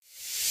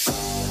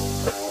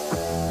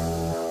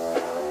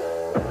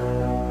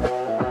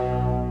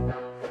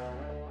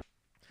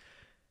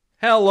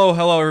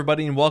Hello,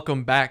 everybody, and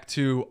welcome back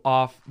to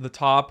Off the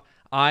Top.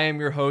 I am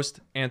your host,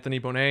 Anthony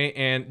Bonet,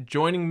 and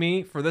joining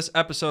me for this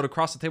episode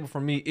across the table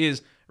from me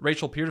is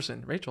Rachel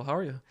Peterson. Rachel, how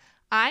are you?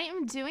 I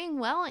am doing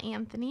well,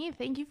 Anthony.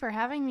 Thank you for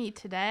having me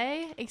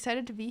today.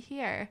 Excited to be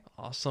here.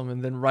 Awesome.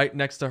 And then right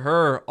next to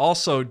her,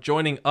 also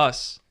joining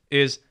us,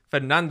 is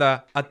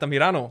Fernanda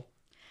Altamirano.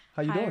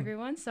 How you doing? Hi,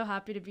 everyone. So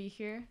happy to be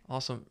here.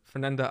 Awesome.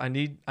 Fernanda, I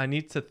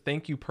need to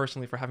thank you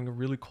personally for having a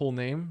really cool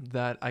name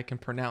that I can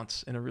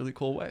pronounce in a really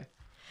cool way.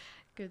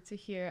 Good to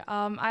hear.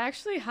 I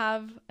actually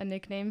have a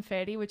nickname,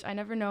 Feri, which I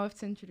never know if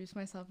to introduce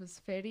myself as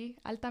Feri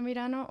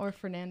Altamirano or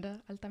Fernanda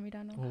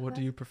Altamirano. Well, what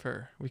do you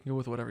prefer? We can go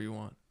with whatever you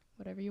want.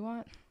 Whatever you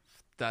want.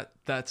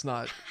 That's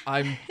not.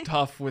 I'm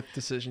tough with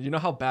decisions. You know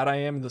how bad I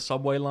am in the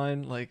subway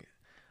line? Like,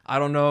 I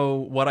don't know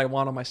what I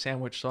want on my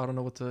sandwich, so I don't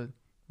know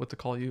what to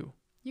call you.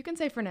 You can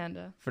say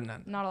Fernanda.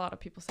 Fernanda. Not a lot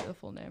of people say the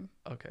full name.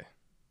 Okay.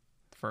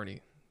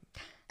 Fernie.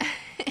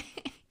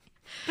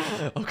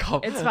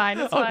 It's fine.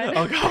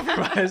 I'll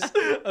compromise.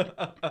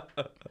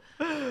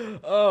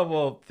 Oh,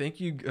 well, thank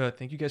you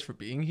guys for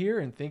being here,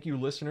 and thank you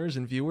listeners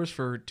and viewers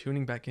for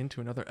tuning back into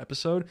another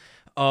episode.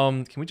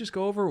 Can we just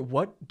go over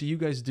what do you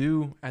guys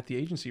do at the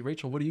agency?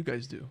 Rachel, what do you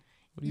guys do?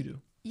 What do you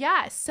do?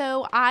 Yeah,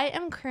 so I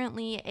am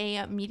currently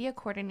a media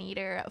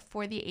coordinator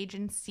for the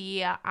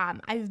agency.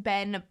 I've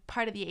been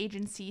part of the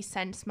agency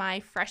since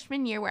my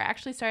freshman year, where I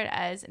actually started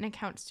as an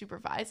account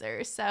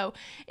supervisor. So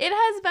it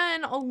has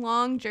been a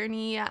long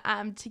journey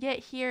to get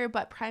here,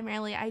 but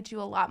primarily I do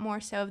a lot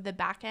more so of the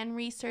back-end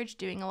research,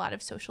 doing a lot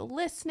of social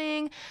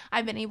listening.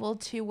 I've been able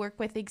to work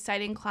with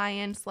exciting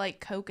clients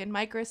like Coke and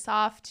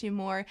Microsoft, to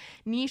more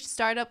niche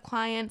startup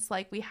clients,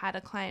 like we had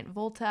a client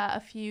Volta a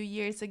few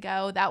years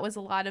ago. That was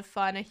a lot of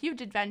fun, a huge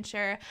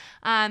adventure.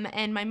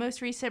 And my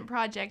most recent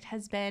project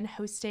has been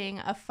hosting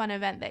a fun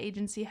event the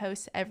agency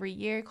hosts every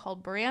year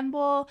called Brand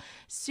Bowl.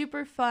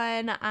 Super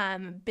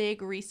fun,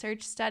 big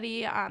research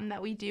study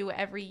that we do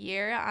every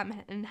year,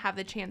 and have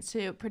the chance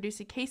to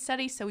produce a case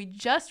study. So we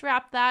just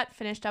wrapped that,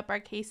 finished up our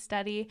case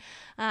study,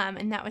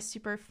 and that was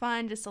super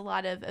fun. Just a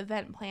lot of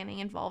event planning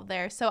involved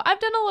there. So I've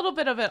done a little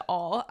bit of it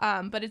all,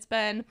 but it's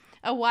been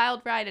a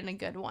wild ride and a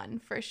good one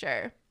for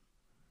sure.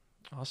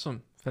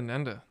 Awesome.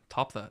 Fernanda,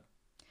 top that.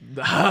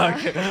 I'm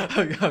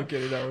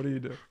kidding. Now, what do you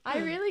do? I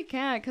really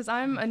can't, because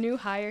I'm a new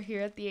hire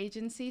here at the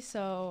agency.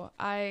 So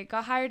I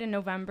got hired in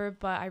November,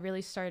 but I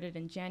really started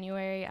in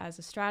January as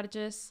a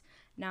strategist.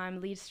 Now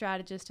I'm lead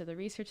strategist of the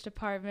research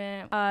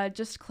department.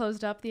 Just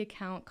closed up the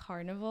account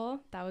Carnival.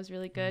 That was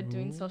really good,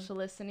 doing social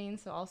listening,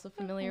 so also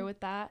familiar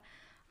with that.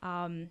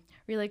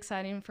 Really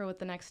exciting for what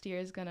the next year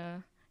is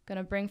gonna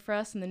bring for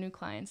us and the new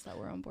clients that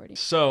we're onboarding.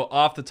 So,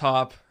 Off the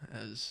Top,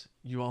 as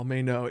you all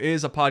may know,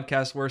 is a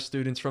podcast where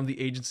students from the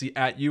agency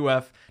at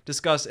UF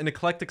discuss an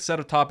eclectic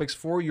set of topics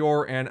for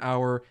your and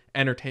our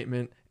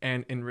entertainment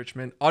and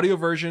enrichment. Audio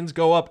versions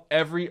go up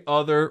every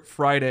other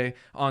Friday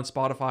on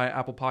Spotify,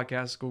 Apple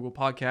Podcasts, Google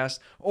Podcasts,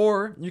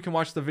 or you can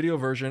watch the video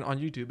version on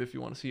YouTube if you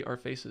want to see our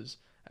faces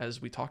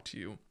as we talk to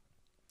you.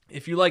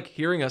 If you like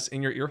hearing us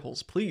in your ear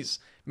holes, please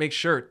make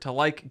sure to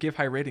like, give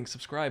high ratings,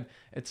 subscribe,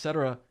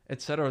 etc.,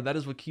 etc. That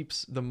is what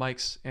keeps the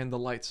mics and the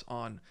lights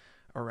on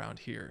around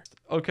here.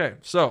 Okay,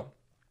 so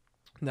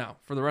now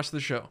for the rest of the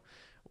show,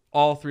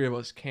 all three of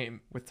us came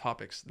with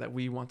topics that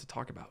we want to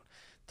talk about.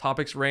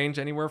 Topics range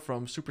anywhere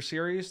from super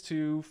serious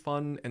to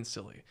fun and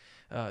silly.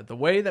 The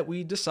way that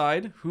we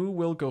decide who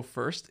will go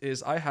first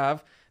is I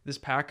have this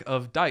pack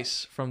of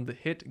dice from the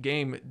hit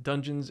game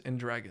Dungeons and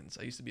Dragons.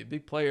 I used to be a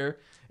big player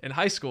in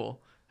high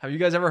school. Have you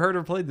guys ever heard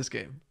or played this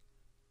game?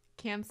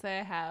 Can't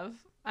say I have.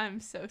 I'm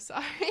so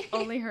sorry.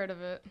 Only heard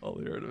of it.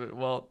 Only heard of it.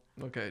 Well,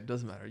 okay, it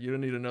doesn't matter. You don't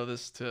need to know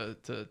this to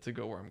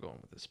go where I'm going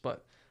with this.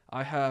 But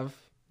I have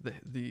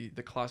the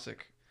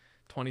classic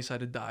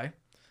 20-sided die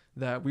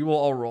that we will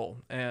all roll.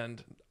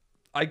 And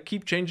I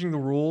keep changing the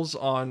rules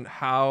on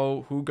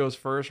who goes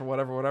first or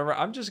whatever.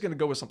 I'm just going to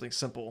go with something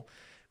simple.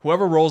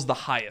 Whoever rolls the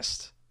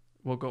highest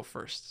will go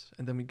first.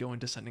 And then we go in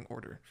descending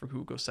order for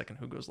who goes second,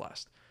 who goes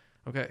last.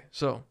 Okay,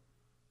 so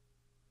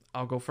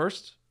I'll go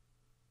first,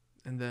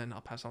 and then I'll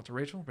pass on to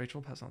Rachel.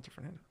 Rachel will pass on to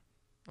Fernanda.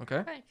 Okay?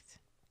 Perfect.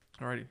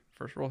 Alrighty,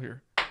 first roll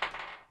here.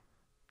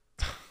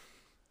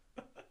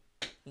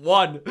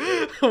 One.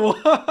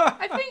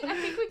 I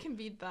think we can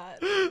beat that.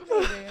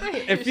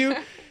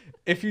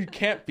 If you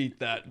can't beat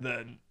that,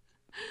 then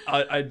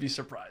I'd be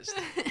surprised.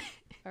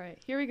 All right,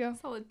 here we go.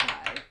 Solid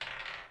tie.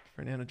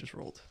 Fernanda just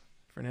rolled.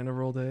 Fernanda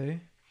rolled a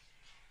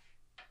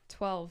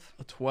 12.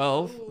 A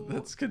 12. Ooh.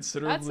 That's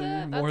considerably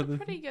more that's a than.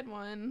 pretty good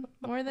one.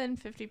 More than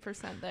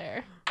 50%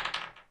 there.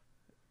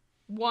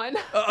 One.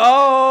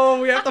 Oh,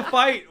 we have to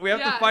fight. We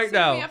have to fight so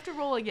now. We have to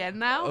roll again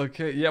now.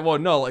 Okay. Yeah. Well,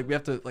 no. Like we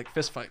have to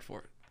fist fight for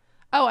it.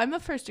 Oh, I'm a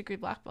first degree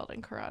black belt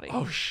in karate.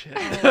 Oh shit.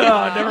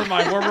 wow. Never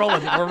mind. We're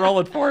rolling. We're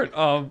rolling for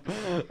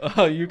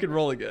it. You can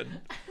roll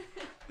again.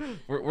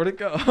 Where'd it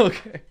go?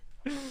 Okay.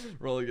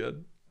 Roll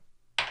again.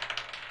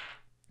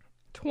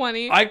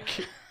 20.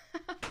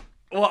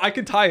 Well, I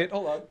can tie it.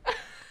 Hold on.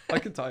 I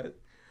can tie it.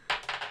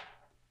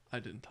 I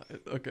didn't tie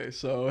it. Okay,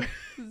 so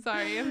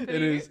Sorry, I'm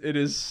it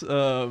is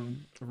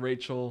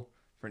Rachel,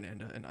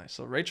 Fernanda, and I.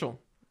 So Rachel,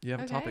 you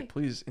have a topic.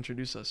 Please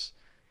introduce us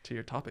to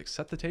your topic.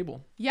 Set the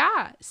table.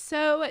 Yeah.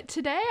 So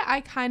today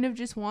I kind of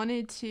just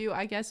wanted to,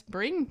 I guess,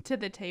 bring to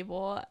the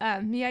table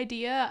the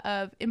idea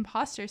of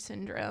imposter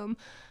syndrome.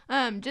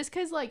 Just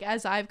because, like,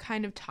 as I've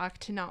kind of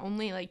talked to not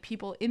only like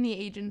people in the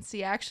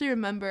agency, I actually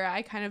remember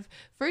I kind of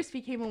first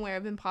became aware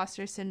of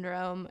imposter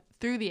syndrome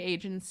through the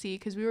agency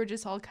because we were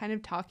just all kind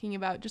of talking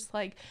about just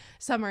like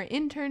summer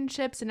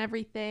internships and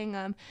everything.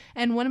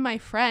 And one of my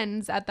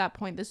friends at that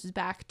point, this was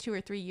back 2 or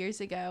 3 years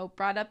ago,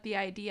 brought up the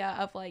idea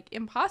of like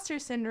imposter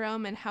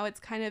syndrome and how it's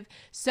kind of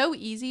so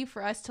easy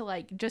for us to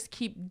like just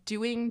keep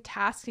doing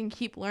tasks and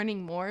keep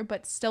learning more,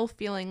 but still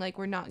feeling like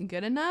we're not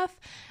good enough.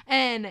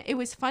 And it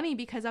was funny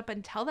because up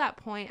until that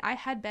point, I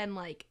had been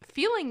like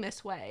feeling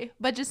this way,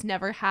 but just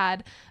never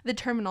had the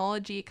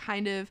terminology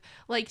kind of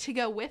like to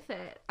go with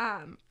it.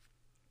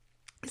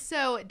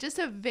 So just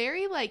a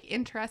very like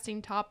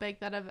interesting topic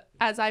that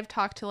as I've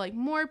talked to like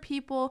more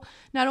people,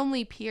 not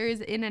only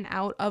peers in and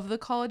out of the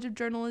College of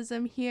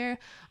Journalism here,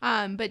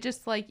 but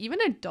just like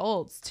even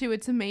adults too.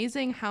 It's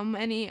amazing how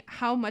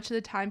much of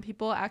the time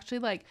people actually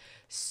like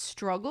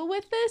struggle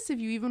with this, if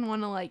you even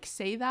want to like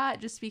say that,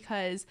 just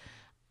because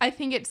I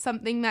think it's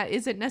something that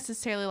isn't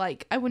necessarily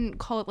like, I wouldn't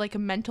call it like a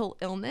mental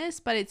illness,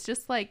 but it's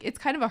just like, it's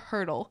kind of a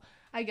hurdle,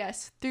 I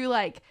guess, through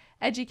like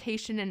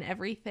education and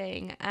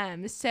everything.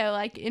 So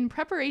like in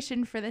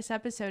preparation for this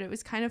episode, it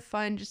was kind of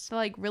fun just to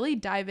like really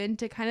dive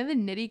into kind of the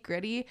nitty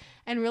gritty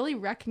and really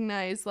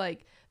recognize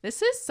like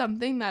this is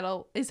something that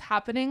is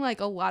happening like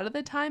a lot of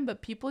the time,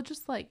 but people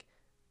just like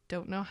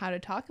don't know how to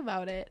talk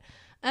about it.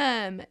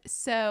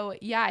 So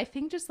yeah, I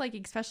think just like,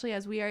 especially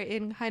as we are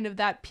in kind of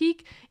that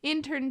peak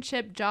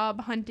internship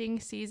job hunting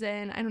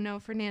season, I don't know,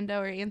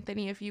 Fernando or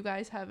Anthony, if you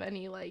guys have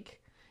any like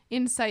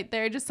insight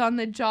there just on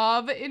the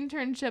job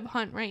internship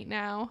hunt right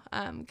now,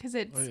 because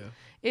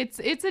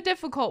it's a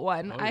difficult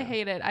one. I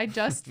hate it. I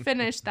just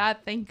finished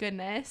that, thank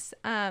goodness.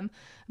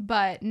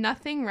 But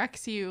nothing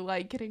wrecks you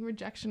like getting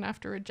rejection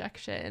after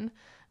rejection.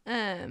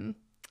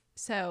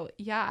 So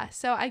yeah,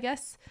 so I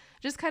guess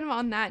just kind of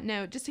on that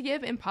note, just to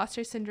give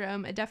imposter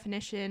syndrome a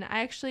definition,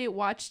 I actually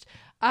watched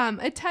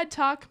a TED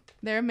Talk.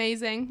 They're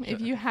amazing.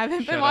 If you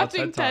haven't been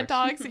watching TED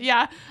Talks,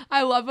 yeah,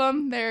 I love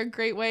them. They're a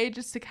great way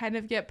just to kind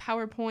of get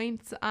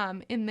PowerPoints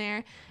in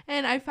there.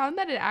 And I found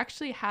that it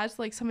actually has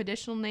like some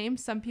additional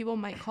names. Some people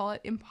might call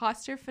it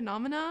imposter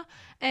phenomena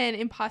and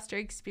imposter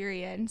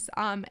experience.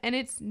 And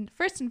it's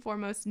first and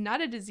foremost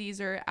not a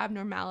disease or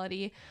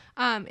abnormality.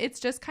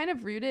 It's just kind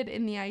of rooted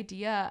in the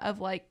idea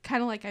of like,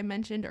 kind of like I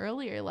mentioned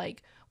earlier,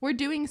 like we're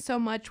doing so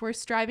much, we're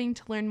striving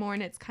to learn more,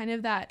 and it's kind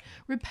of that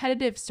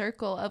repetitive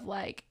circle of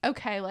like,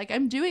 okay, like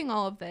I'm doing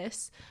all of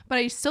this, but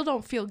I still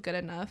don't feel good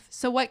enough.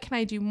 So what can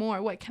I do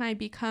more? What can I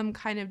become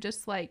kind of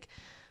just like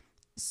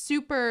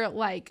super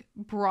like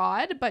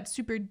broad but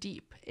super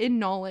deep in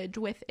knowledge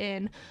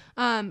within.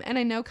 And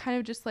I know kind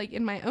of just like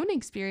in my own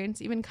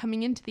experience, even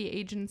coming into the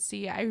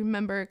agency, I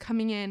remember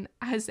coming in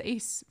as a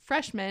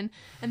freshman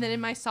and then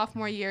in my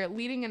sophomore year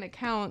leading an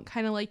account,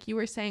 kind of like you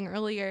were saying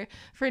earlier,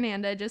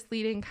 Fernanda, just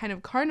leading kind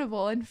of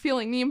Carnival and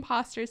feeling the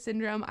imposter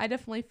syndrome. I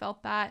definitely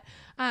felt that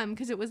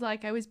because it was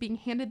like I was being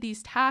handed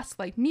these tasks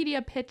like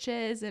media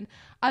pitches and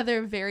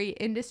other very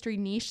industry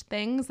niche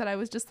things that I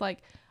was just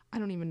like, I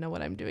don't even know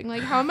what I'm doing.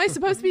 Like, how am I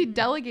supposed to be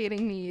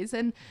delegating these?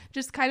 And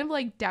just kind of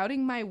like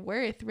doubting my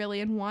worth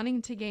really and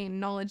wanting to gain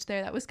knowledge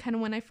there. That was kind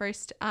of when I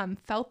first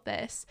felt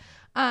this.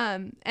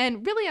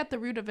 And really at the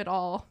root of it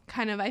all,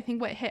 kind of, I think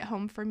what hit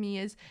home for me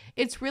is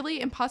it's really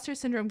imposter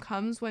syndrome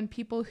comes when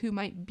people who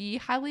might be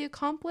highly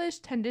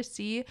accomplished tend to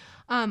see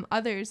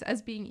others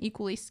as being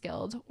equally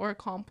skilled or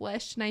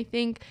accomplished. And I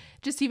think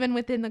just even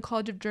within the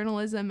College of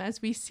Journalism,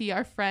 as we see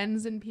our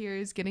friends and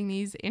peers getting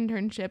these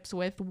internships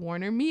with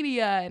Warner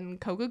Media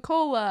and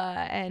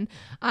Coca-Cola, and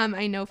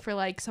I know for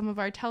like some of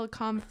our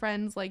telecom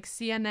friends like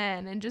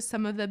CNN and just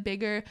some of the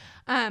bigger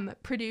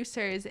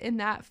producers in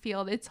that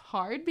field, it's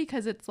hard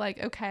because it's like,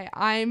 okay,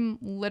 I'm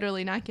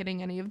literally not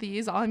getting any of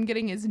these. All I'm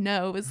getting is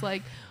no. It's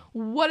like,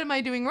 what am I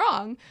doing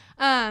wrong?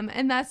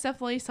 And that's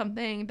definitely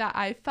something that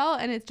I felt.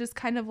 And it's just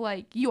kind of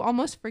like you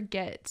almost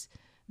forget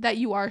that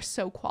you are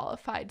so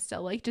qualified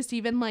still. Like just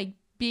even like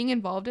being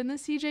involved in the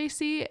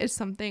CJC is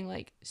something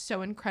like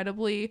so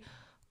incredibly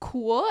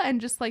cool. And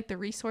just like the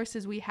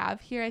resources we have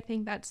here, I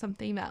think that's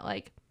something that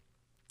like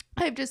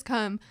I've just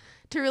come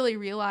to really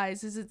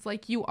realize is it's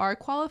like you are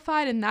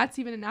qualified. And that's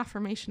even an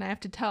affirmation I have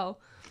to tell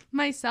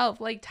myself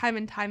like time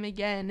and time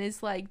again,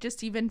 is like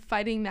just even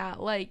fighting that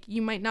like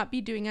you might not be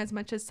doing as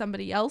much as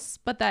somebody else,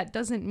 but that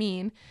doesn't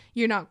mean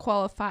you're not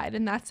qualified.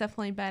 And that's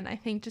definitely been, I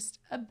think, just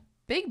a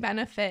big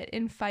benefit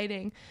in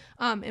fighting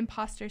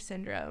imposter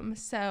syndrome.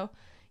 So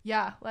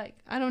yeah, like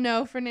I don't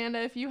know,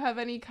 Fernanda, if you have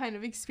any kind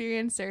of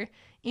experience, or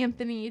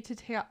Anthony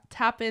to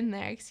tap in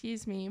there,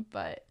 excuse me,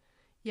 but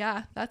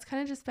yeah, that's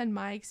kind of just been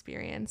my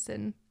experience,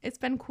 and it's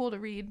been cool to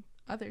read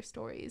other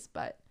stories,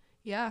 but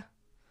yeah.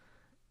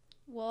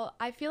 Well,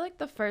 I feel like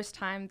the first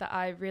time that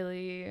I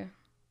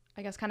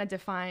I guess, kind of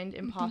defined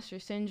imposter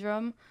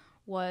syndrome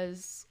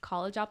was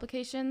college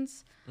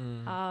applications.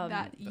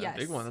 Yes.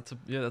 big one.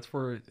 That's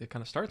where it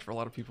kind of starts for a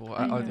lot of people.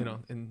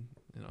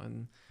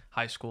 In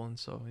high school, and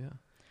so yeah.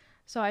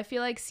 So I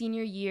feel like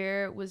senior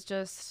year was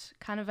just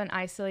kind of an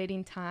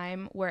isolating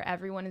time where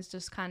everyone is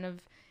just kind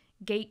of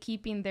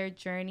gatekeeping their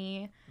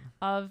journey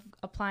of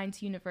applying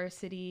to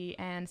university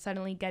and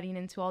suddenly getting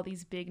into all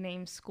these big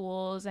name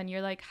schools. And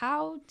you're like,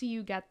 how do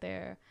you get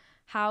there?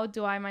 How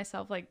do I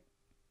myself, like,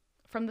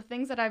 from the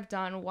things that I've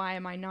done, why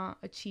am I not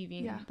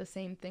achieving the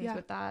same things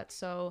with that?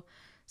 So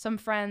some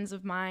friends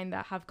of mine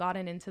that have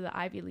gotten into the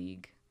Ivy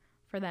League,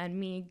 for then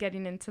me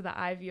getting into the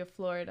Ivy of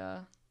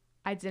Florida,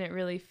 I didn't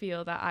really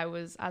feel that I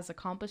was as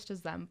accomplished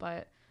as them,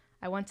 but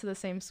I went to the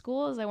same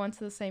schools, I went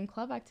to the same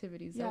club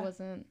activities. It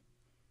wasn't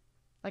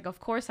like, of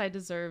course I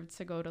deserved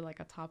to go to like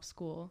a top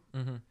school.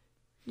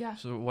 Yeah.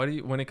 So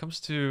when it comes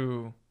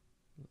to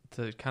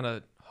kind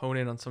of hone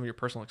in on some of your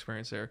personal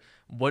experience there,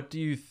 what do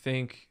you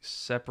think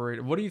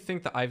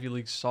the Ivy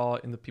League saw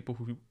in the people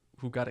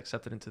who got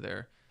accepted into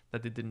there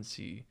that they didn't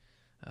see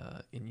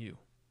in you?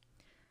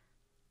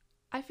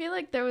 I feel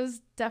like there was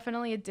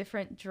definitely a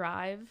different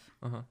drive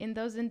in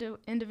those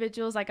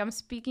individuals. Like, I'm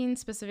speaking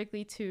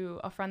specifically to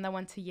a friend that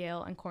went to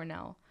Yale and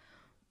Cornell.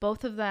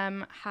 Both of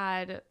them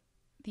had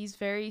these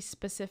very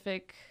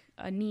specific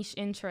niche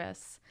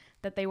interests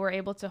that they were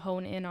able to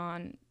hone in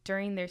on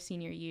during their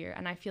senior year.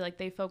 And I feel like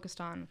they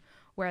focused on,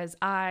 whereas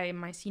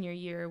my senior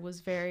year,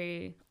 was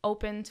very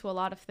open to a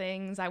lot of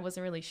things. I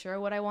wasn't really sure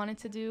what I wanted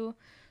to do.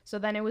 So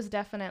then it was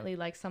definitely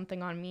like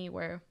something on me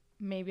where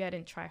maybe I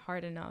didn't try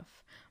hard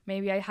enough.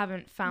 Maybe I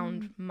haven't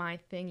found my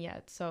thing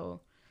yet.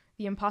 So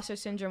the imposter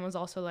syndrome was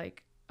also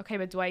like, okay,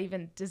 but do I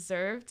even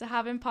deserve to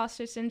have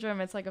imposter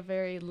syndrome? It's like a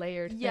very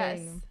layered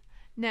thing.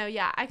 No,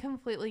 yeah, I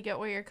completely get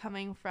where you're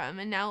coming from.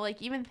 And now,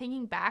 like, even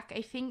thinking back,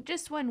 I think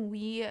just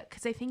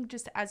because I think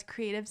just as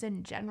creatives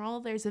in general,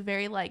 there's a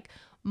very, like,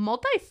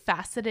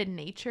 multifaceted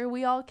nature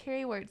we all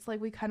carry where it's like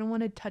we kind of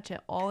want to touch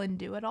it all and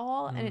do it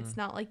all. And it's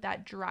not like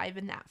that drive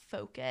and that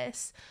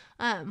focus,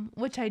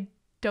 which I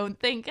don't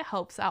think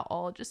helps at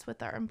all just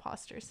with our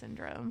imposter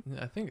syndrome.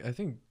 Yeah, I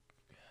think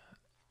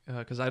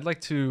because I'd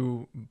like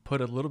to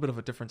put a little bit of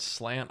a different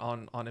slant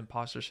on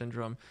imposter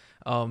syndrome,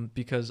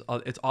 because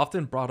it's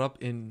often brought up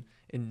in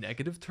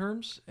negative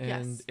terms,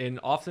 and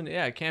often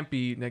it can't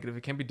be negative.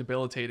 It can be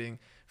debilitating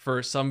for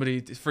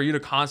you to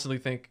constantly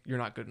think you're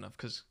not good enough,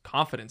 because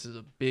confidence is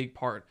a big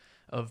part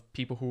of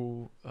people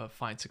who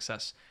find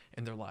success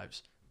in their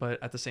lives.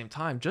 But at the same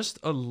time, just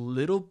a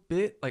little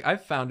bit, like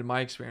I've found in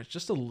my experience,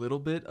 just a little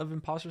bit of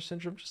imposter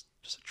syndrome, just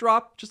a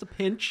drop, just a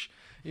pinch,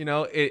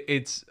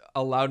 it's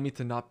allowed me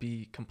to not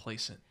be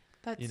complacent.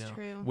 That's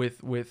true.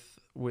 With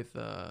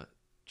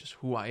just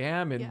who I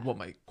am and what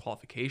my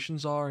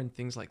qualifications are and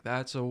things like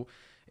that. So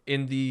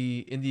in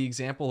the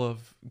example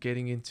of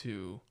getting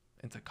into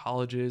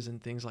colleges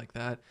and things like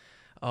that,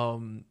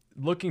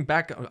 looking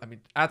back, I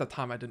mean, at the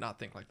time I did not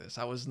think like this.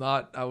 I was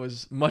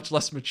much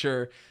less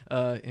mature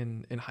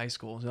in high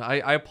school. So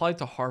I applied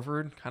to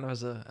Harvard kind of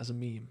as a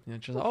meme.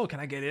 Just like, oh, can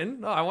I get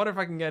in? No, I wonder if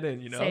I can get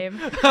in, Same.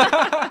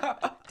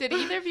 Did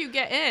either of you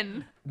get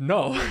in?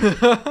 No.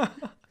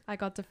 I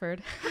got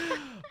deferred.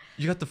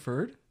 You got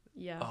deferred?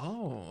 Yeah.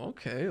 Oh,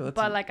 okay.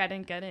 But like I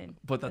didn't get in.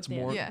 But that's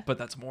more. Yeah. But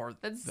that's more.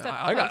 That's step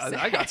I got.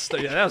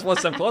 Yeah, that's one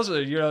step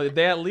closer.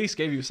 They at least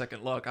gave you a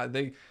second look.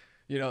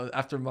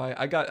 After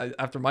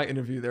my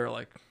interview, they were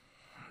like,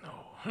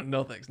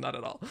 no thanks, not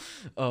at all.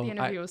 The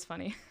interview was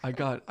funny. I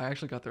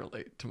actually got there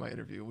late to my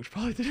interview, which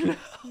probably didn't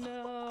help.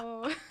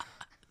 No.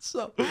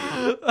 So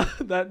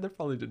that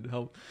probably didn't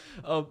help.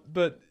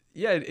 But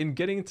yeah, in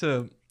getting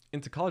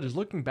into colleges,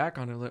 looking back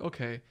on it, like,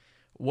 okay,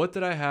 what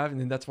did I have? And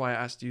then that's why I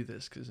asked you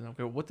this, because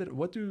okay,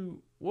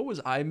 what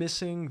was I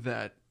missing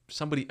that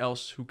somebody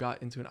else who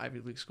got into an Ivy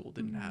League school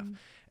didn't have?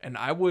 And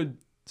I would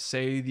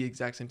say the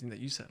exact same thing that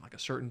you said, like a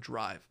certain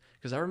drive.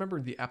 Because I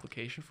remember the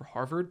application for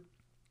Harvard,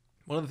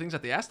 one of the things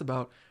that they asked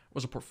about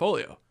was a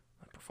portfolio.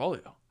 I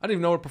didn't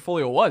even know what a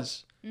portfolio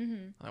was.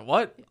 Like,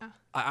 what? Yeah.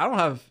 I don't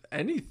have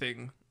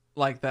anything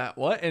like that.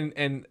 What?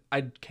 And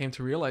I came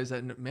to realize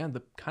that, man,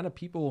 the kind of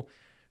people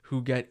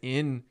who get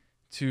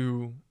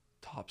into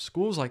top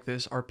schools like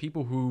this are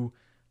people who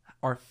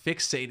are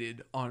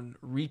fixated on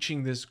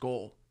reaching this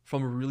goal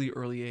from a really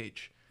early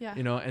age. Yeah.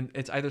 And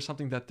it's either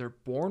something that they're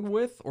born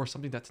with or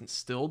something that's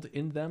instilled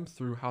in them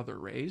through how they're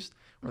raised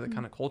or the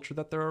kind of culture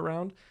that they're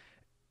around.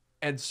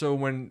 And so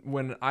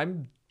when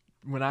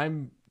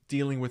I'm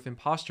dealing with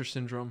imposter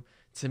syndrome,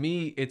 to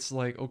me, it's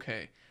like,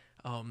 okay,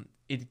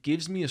 it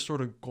gives me a sort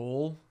of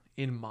goal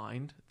in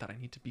mind that I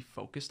need to be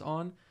focused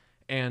on.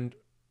 And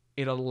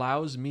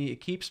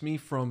it keeps me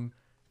from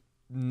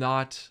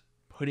not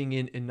putting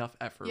in enough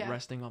effort,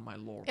 resting on my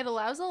laurels. It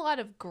allows a lot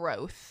of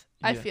growth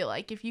I feel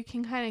like if you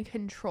can kind of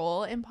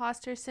control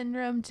imposter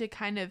syndrome to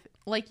kind of,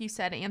 like you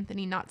said,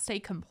 Anthony, not stay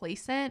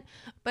complacent,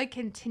 but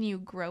continue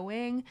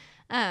growing.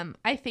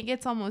 I think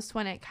it's almost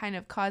when it kind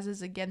of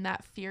causes, again,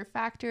 that fear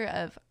factor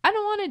of, I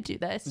don't want to do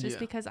this just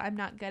because I'm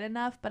not good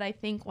enough. But I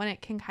think when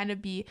it can kind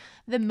of be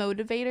the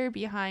motivator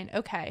behind,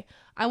 okay,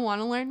 I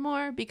want to learn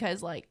more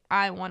because like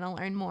I want to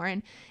learn more.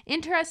 And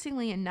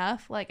interestingly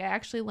enough, like I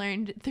actually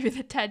learned through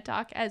the TED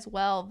Talk as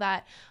well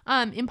that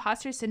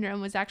imposter syndrome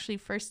was actually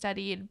first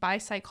studied by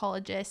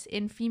psychologists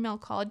in female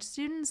college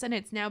students, and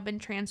it's now been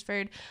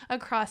transferred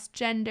across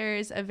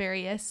genders, a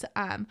various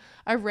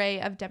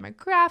array of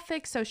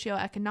demographics,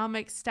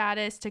 socioeconomic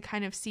status, to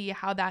kind of see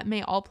how that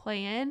may all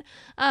play in.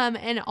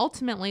 And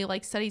ultimately,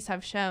 like studies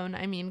have shown,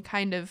 I mean,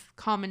 kind of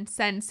common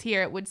sense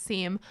here, it would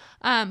seem,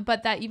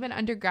 but that even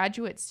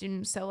undergraduate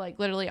students, so like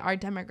literally our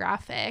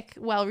demographic,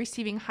 while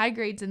receiving high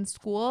grades in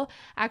school,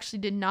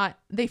 actually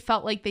they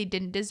felt like they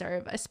didn't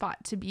deserve a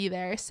spot to be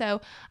there.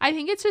 So I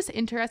think it's just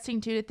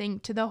interesting too to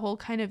think to the whole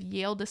kind of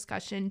Yale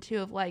discussion too,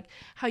 of like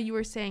how you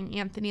were saying,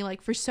 Anthony,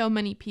 like for so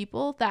many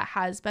people that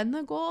has been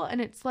the goal,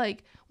 and it's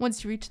like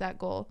once you reach that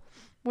goal,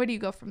 where do you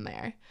go from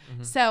there?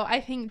 So I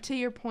think to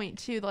your point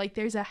too, like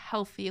there's a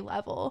healthy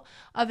level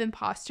of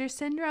imposter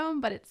syndrome,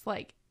 but it's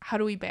like, how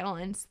do we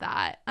balance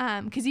that?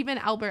 Because even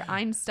Albert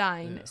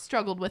Einstein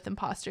struggled with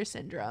imposter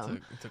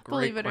syndrome, it's a great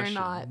believe it question. or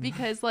not,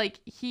 because like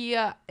he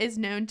is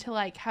known to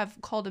like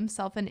have called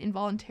himself an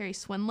involuntary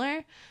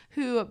swindler,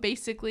 who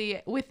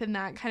basically within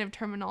that kind of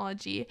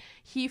terminology,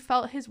 he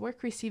felt his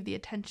work received the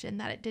attention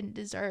that it didn't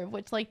deserve,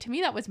 which like to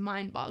me that was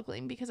mind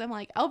boggling, because I'm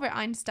like, Albert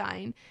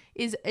Einstein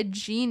is a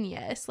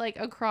genius like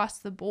across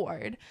the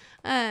board,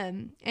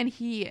 and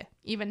he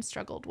even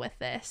struggled with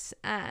this.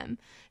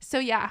 So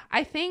yeah,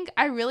 I think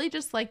I really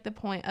just like the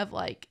point of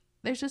like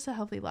there's just a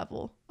healthy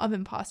level of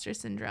imposter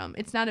syndrome.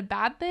 It's not a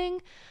bad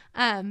thing,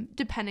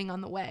 depending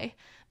on the way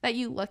that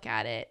you look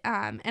at it.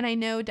 And I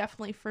know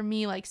definitely for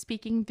me, like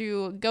speaking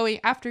through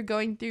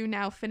going through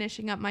now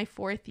finishing up my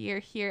 4th year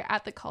here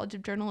at the College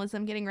of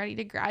Journalism, getting ready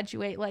to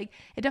graduate, like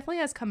it definitely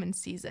has come in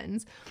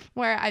seasons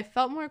where I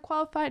felt more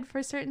qualified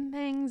for certain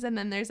things. And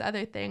then there's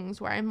other things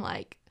where I'm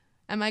like,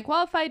 am I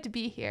qualified to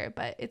be here?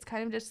 But it's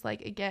kind of just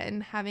like,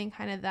 again, having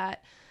kind of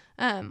that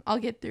I'll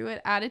get through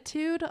it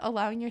attitude,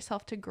 allowing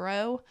yourself to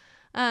grow,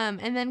 and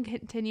then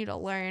continue to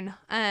learn.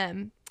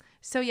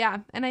 So yeah,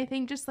 and I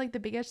think just like the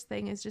biggest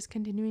thing is just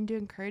continuing to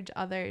encourage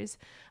others,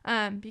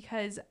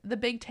 because the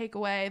big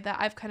takeaway that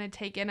I've kind of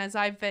taken as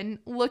I've been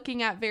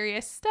looking at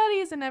various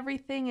studies and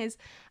everything is,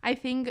 I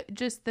think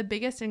just the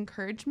biggest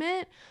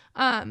encouragement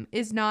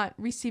is not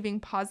receiving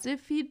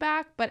positive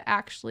feedback, but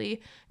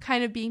actually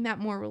kind of being that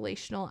more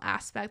relational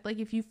aspect. Like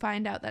if you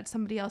find out that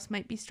somebody else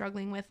might be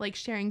struggling with, like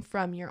sharing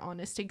from your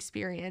honest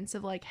experience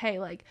of like, hey,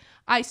 like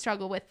I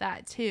struggle with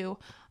that too.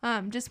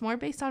 Just more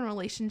based on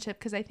relationship,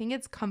 because I think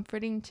it's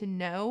comforting to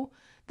know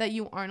that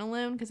you aren't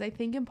alone, because I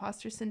think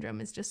imposter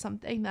syndrome is just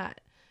something that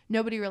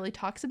nobody really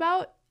talks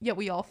about, yet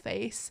we all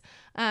face.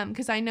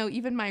 Because I know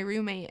even my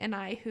roommate and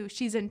I,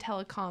 she's in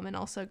telecom and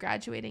also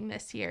graduating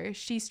this year,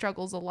 she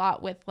struggles a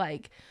lot with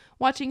like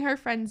watching her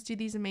friends do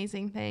these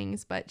amazing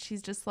things, but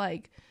she's just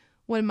like,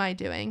 what am I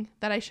doing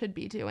that I should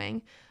be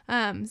doing?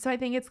 So I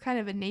think it's kind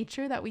of a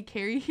nature that we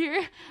carry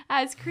here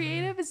as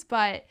creatives,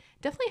 but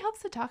definitely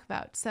helps to talk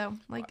about. So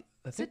like,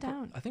 sit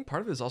down. I think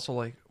part of it is also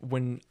like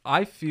when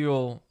I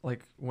feel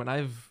like when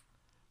I've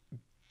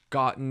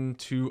gotten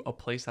to a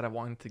place that I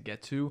wanted to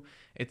get to,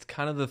 it's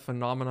kind of the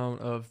phenomenon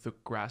of the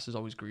grass is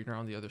always greener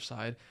on the other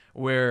side,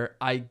 where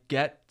I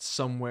get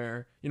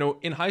somewhere,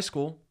 in high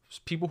school,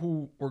 people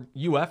who were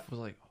UF was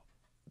like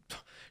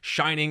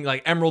shining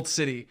like Emerald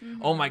City.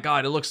 Mm-hmm. Oh my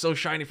God, it looks so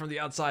shiny from the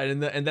outside.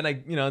 And then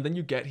then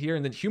you get here,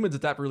 and then humans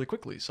adapt really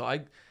quickly. So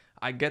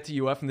I get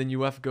to UF, and then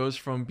UF goes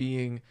from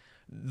being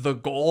the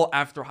goal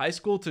after high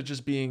school to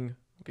just being,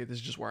 okay, this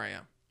is just where I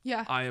am.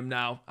 Yeah. I'm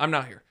now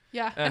here.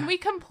 Yeah. And we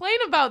complain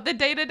about the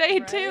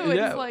day-to-day too.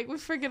 It's like we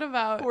forget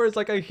about. Whereas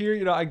like I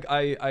hear,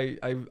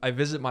 I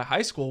visit my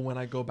high school when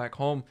I go back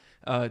home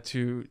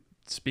to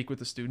speak with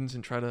the students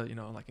and try to,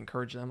 like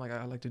encourage them. Like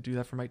I like to do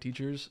that for my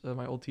teachers,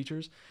 my old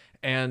teachers.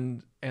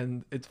 And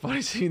it's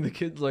funny seeing the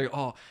kids like,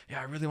 oh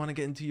yeah, I really want to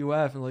get into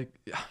UF, and like,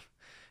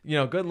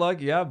 yeah, good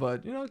luck. Yeah.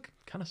 But it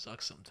kind of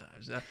sucks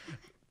sometimes.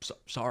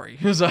 Sorry.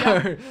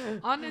 Yeah.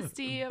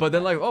 Honesty. But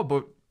then like, oh,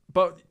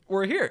 but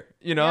we're here,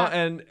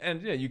 and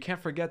yeah, you can't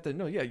forget that.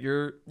 No, yeah,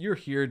 you're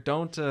here.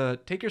 Don't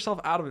take yourself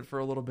out of it for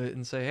a little bit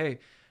and say, hey,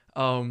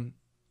 no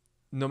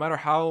matter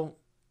how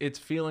it's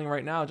feeling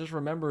right now, just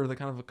remember the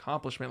kind of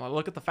accomplishment. Like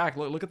look at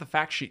the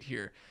fact sheet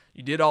here.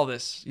 You did all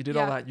this. You did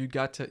all that. You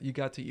got to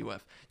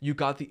UF. You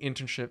got the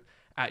internship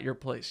at your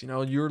place.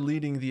 You're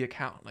leading the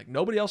account. Like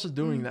nobody else is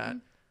doing that,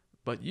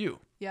 but you.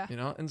 Yeah.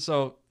 And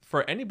so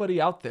for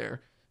anybody out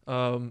there.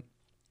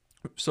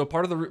 So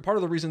part of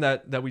the reason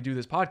that we do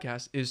this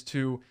podcast is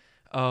to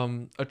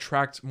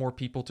attract more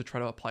people to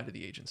try to apply to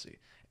the agency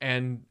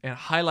and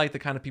highlight the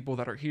kind of people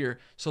that are here,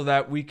 so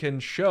that we can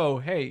show,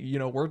 hey,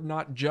 we're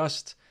not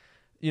just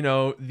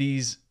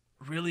these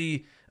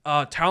really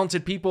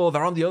talented people that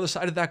are on the other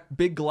side of that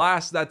big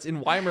glass that's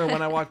in Weimar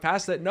when I walk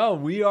past it. No,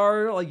 we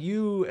are like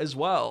you as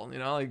well. You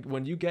know, like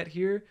when you get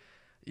here,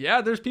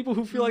 yeah, there's people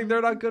who feel like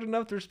they're not good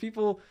enough. There's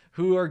people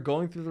who are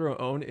going through their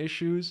own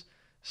issues.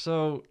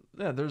 So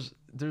yeah,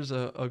 there's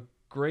a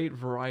great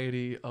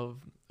variety of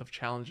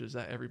challenges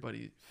that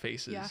everybody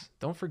faces. Yeah.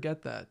 Don't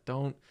forget that.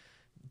 Don't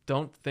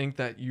think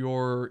that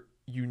you're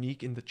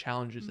unique in the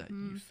challenges that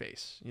you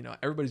face. You know,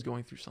 everybody's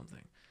going through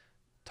something.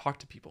 Talk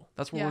to people.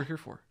 That's what we're here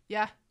for.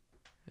 Yeah.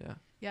 Yeah.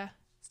 Yeah.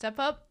 Step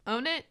up,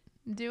 own it,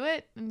 do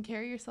it, and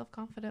carry yourself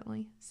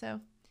confidently.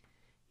 So,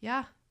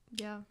 yeah.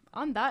 Yeah.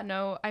 On that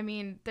note, I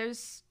mean,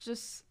 it's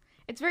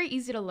very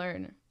easy to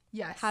learn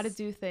how to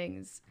do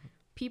things.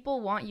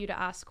 People want you to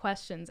ask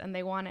questions and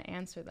they want to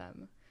answer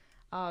them.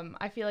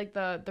 I feel like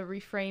the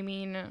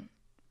reframing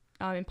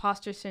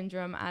imposter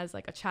syndrome as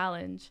like a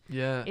challenge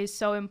is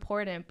so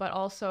important, but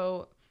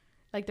also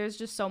like there's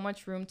just so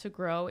much room to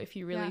grow if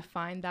you really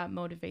find that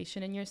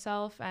motivation in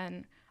yourself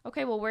and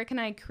okay, well, where can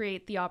I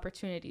create the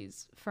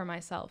opportunities for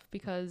myself?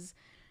 Because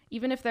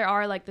even if there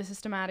are like the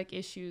systematic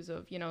issues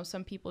of, you know,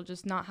 some people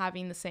just not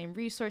having the same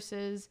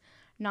resources,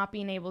 not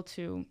being able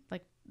to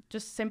like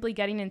just simply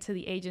getting into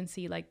the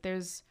agency, like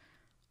there's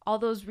all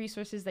those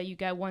resources that you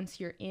get once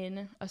you're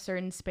in a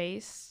certain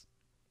space.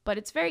 But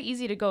it's very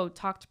easy to go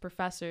talk to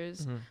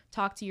professors,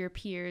 talk to your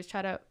peers,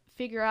 try to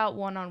figure out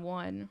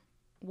one-on-one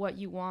what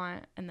you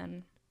want, and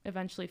then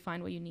eventually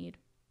find what you need.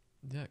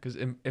 Yeah, because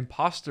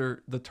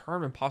the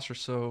term imposter is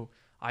so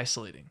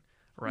isolating,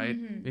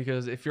 right?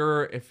 Because if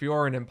you're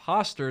an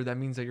imposter, that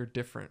means that you're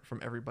different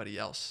from everybody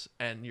else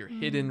and you're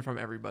hidden from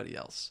everybody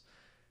else.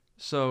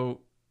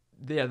 So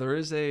yeah, there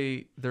is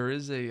a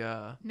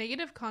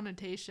negative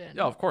connotation.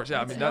 Yeah, of course.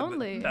 Yeah, I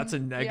mean that's a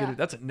negative. Yeah.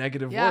 That's a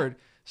negative word.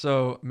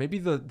 So maybe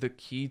the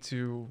key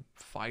to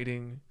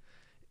fighting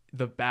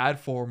the bad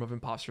form of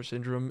imposter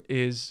syndrome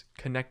is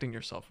connecting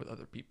yourself with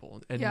other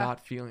people and not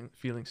feeling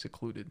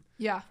secluded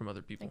from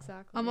other people.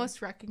 Exactly.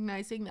 Almost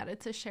recognizing that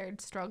it's a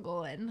shared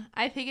struggle. And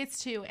I think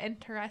it's too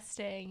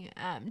interesting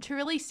to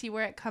really see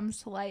where it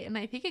comes to light. And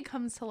I think it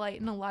comes to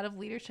light in a lot of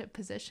leadership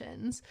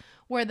positions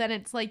where then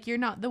it's like you're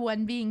not the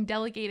one being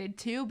delegated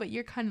to, but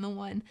you're kind of the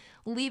one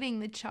leading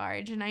the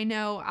charge. And I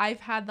know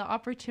I've had the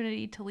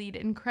opportunity to lead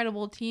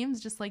incredible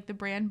teams, just like the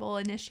Brand Bowl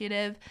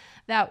initiative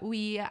that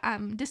we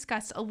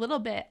discussed a little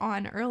bit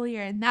on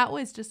earlier. And that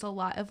was just a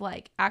lot of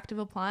like active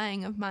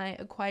applying of my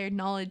acquired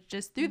knowledge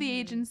just through the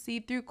agency,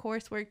 through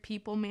coursework,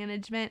 people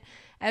management,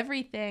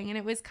 everything. And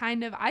it was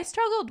kind of, I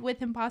struggled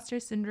with imposter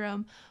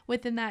syndrome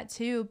within that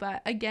too.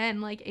 But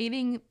again, like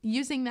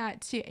using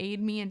that to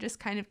aid me and just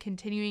kind of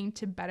continuing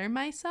to better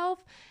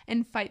myself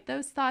and fight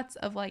those thoughts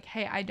of like,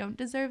 hey, I don't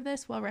deserve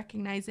this, while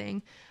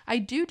recognizing I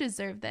do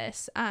deserve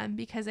this.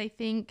 Because I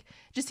think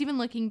just even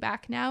looking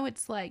back now,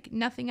 it's like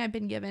nothing I've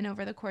been given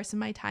over the course of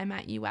my time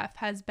at UF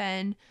has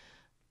been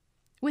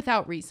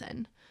without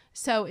reason.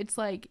 So it's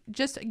like,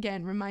 just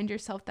again, remind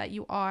yourself that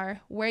you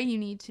are where you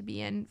need to be.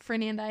 And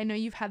Fernanda, I know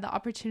you've had the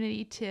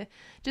opportunity to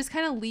just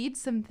kind of lead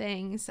some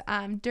things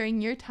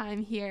during your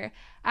time here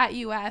at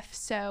UF.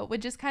 So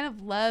would just kind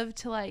of love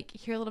to like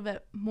hear a little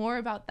bit more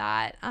about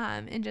that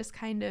and just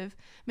kind of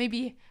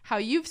maybe how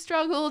you've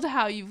struggled,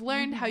 how you've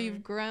learned, how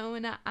you've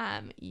grown.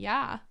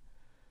 Yeah,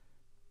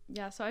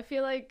 so I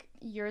feel like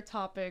your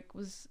topic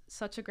was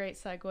such a great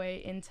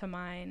segue into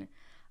mine.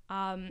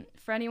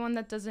 For anyone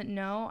that doesn't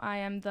know, I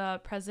am the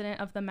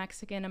president of the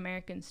Mexican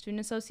American Student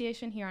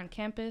Association here on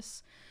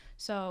campus.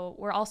 So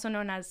we're also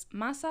known as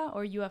MASA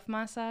or UF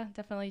MASA.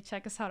 Definitely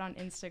check us out on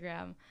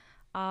Instagram.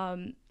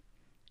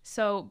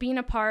 So being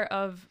a part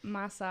of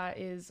MASA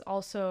is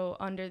also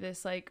under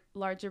this like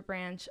larger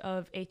branch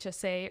of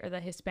HSA or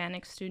the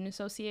Hispanic Student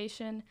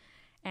Association.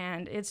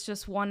 And it's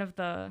just one of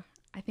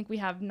I think we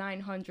have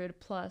 900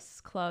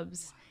 plus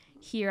clubs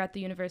here at the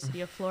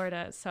University of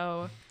Florida.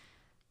 So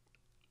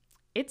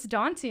it's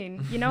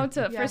daunting, you know,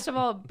 to first of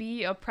all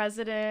be a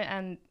president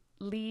and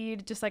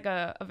lead just like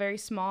a very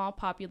small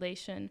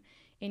population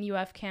in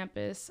UF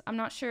campus. I'm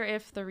not sure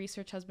if the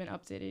research has been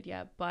updated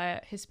yet,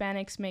 but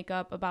Hispanics make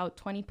up about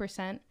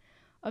 20%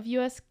 of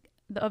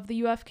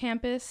the UF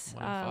campus.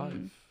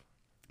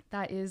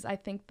 That is, I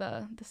think,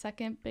 the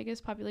second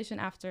biggest population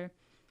after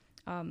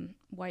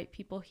white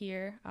people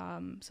here.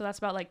 So that's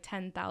about like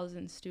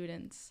 10,000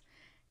 students.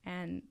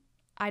 And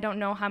I don't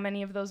know how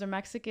many of those are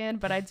Mexican,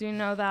 but I do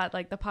know that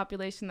like the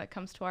population that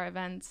comes to our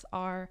events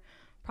are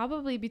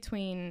probably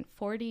between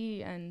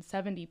 40 and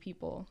 70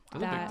 people.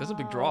 That's a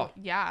big draw.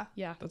 Yeah.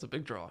 That's a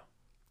big draw.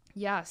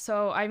 Yeah.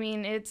 So, I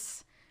mean,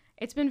 it's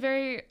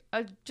been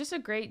just a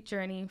great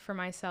journey for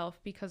myself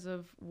because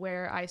of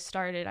where I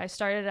started. I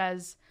started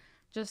as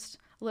just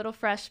a little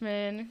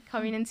freshman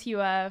coming into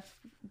UF,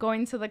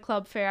 going to the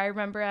club fair. I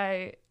remember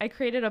I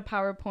created a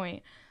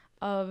PowerPoint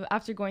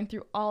after going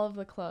through all of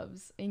the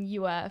clubs in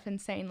UF and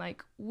saying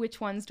like,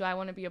 which ones do I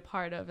want to be a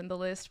part of? And the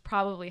list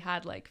probably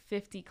had like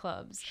 50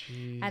 clubs.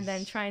 Jeez. And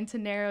then trying to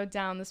narrow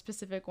down the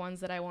specific ones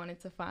that I wanted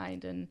to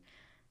find. And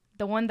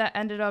the one that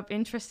ended up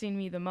interesting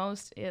me the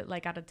most,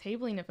 like at a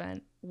tabling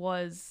event,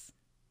 was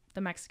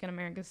the Mexican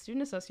American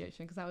Student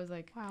Association, because I was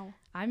like, Wow.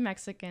 I'm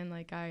Mexican,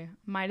 like I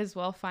might as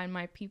well find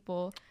my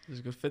people. There's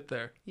a good fit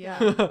there. Yeah.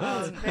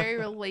 It's very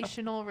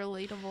relational,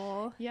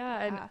 relatable. Yeah,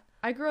 and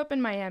I grew up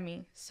in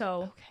Miami,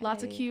 so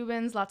lots of Okay.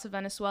 Cubans, lots of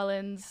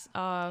Venezuelans.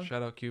 Shout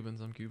out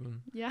Cubans. I'm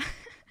Cuban. Yeah.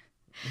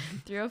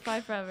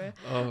 305 forever.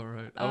 Oh,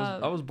 right.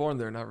 I was born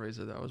there, not raised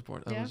there. I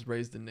was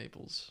raised in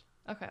Naples.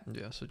 Okay.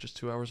 Yeah, so just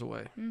 2 hours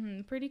away.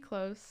 Pretty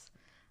close.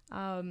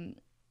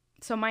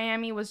 So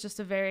Miami was just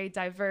a very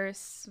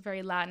diverse,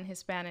 very Latin,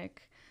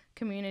 Hispanic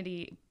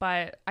community,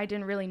 but I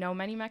didn't really know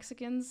many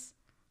Mexicans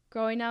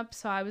growing up,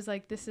 so I was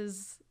like, this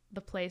is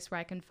the place where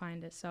I can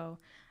find it. So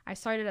I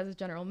started as a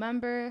general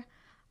member.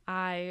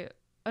 I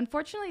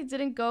unfortunately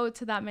didn't go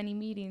to that many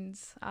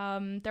meetings.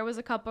 There was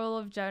a couple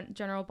of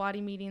general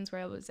body meetings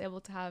where I was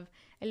able to have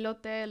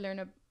elote, learn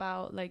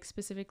about like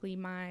specifically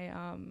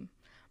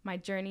my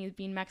journey of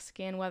being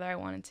Mexican, whether I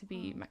wanted to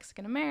be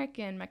Mexican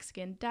American,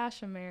 Mexican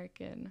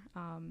American.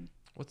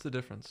 What's the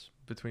difference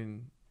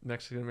between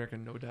Mexican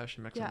American no dash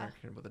and Mexican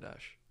American with a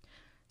dash?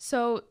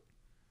 So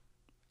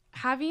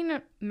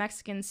having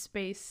Mexican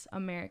space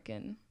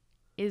American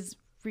is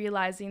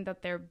realizing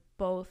that they're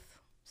both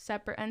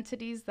separate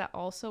entities that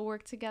also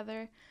work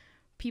together.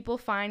 People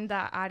find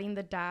that adding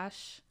the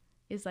dash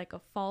is like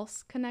a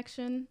false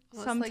connection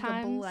sometimes.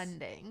 Like a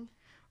blending.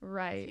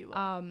 Right.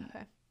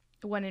 Okay.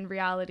 When in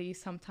reality,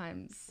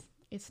 sometimes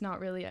it's not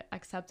really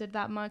accepted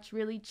that much.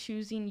 Really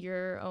choosing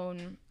your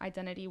own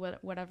identity,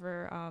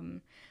 whatever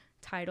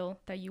title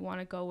that you want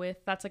to go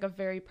with, that's like a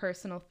very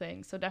personal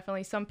thing. So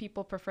definitely some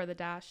people prefer the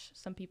dash,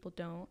 some people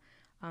don't.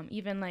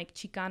 Even like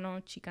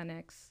Chicano,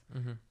 Chicanx,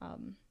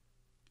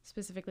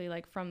 specifically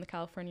like from the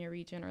California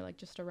region or like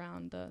just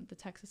around the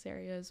Texas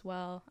area as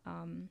well.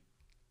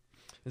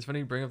 It's funny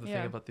you bring up the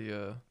thing about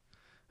the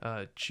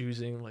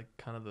choosing like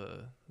kind of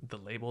the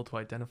label to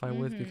identify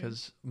with,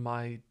 because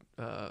my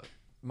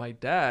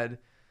dad,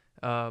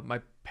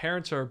 my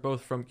parents are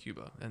both from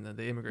Cuba, and then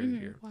they immigrated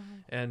here. Wow.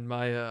 And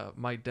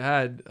my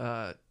dad,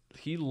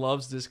 he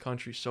loves this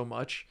country so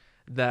much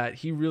that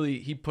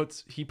he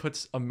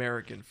puts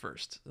American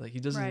first. Like he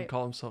doesn't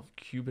call himself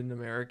Cuban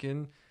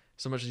American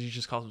so much as he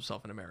just calls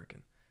himself an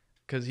American,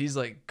 because he's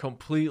like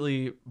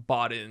completely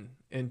bought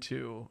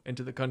into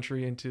the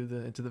country, into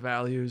the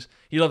values.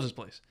 He loves his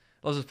place.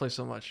 Loves this place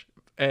so much,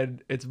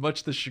 and it's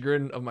much the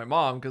chagrin of my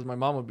mom, because my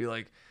mom would be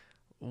like,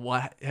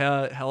 "What?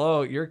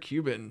 Hello, you're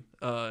Cuban.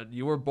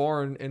 You were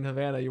born in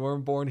Havana. You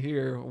weren't born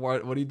here.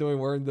 What are you doing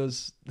wearing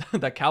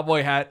that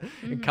cowboy hat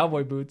and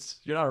cowboy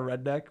boots? You're not a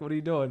redneck. What are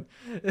you doing?"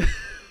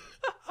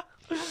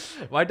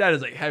 My dad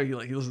is like heavy.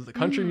 Like he listens to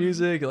country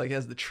music. Like he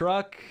has the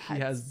truck. He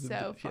has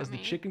the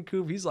chicken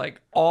coop. He's like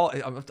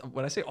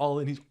when I say all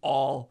in, he's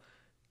all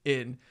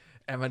in.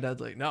 And my dad's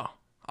like, "No,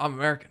 I'm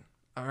American.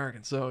 I'm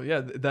American." So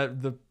yeah,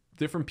 the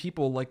different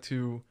people like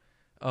to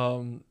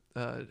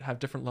have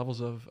different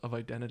levels of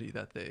identity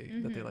that they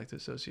like to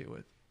associate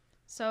with.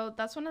 So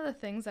that's one of the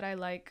things that I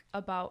like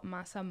about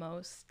Masa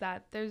most,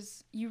 that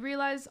you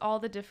realize all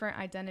the different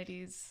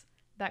identities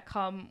that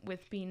come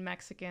with being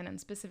Mexican, and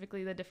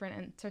specifically the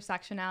different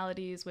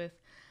intersectionalities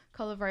with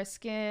color of our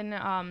skin,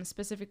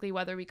 specifically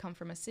whether we come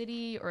from a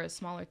city or a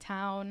smaller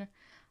town.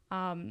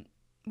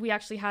 We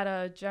actually had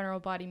a general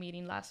body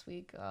meeting last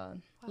week,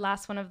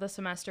 last one of the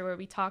semester, where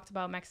we talked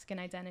about Mexican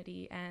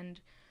identity,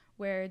 and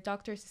where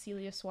Dr.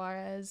 Cecilia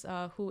Suarez,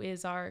 who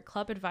is our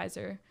club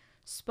advisor,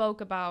 spoke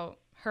about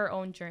her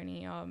own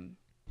journey,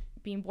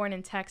 being born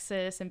in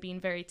Texas and being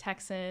very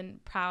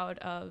Texan, proud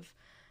of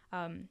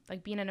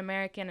like being an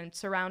American and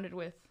surrounded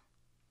with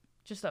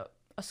just a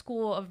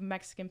school of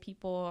Mexican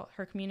people.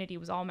 Her community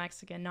was all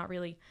Mexican, not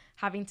really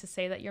having to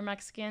say that you're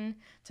Mexican,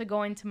 to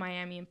going to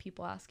Miami and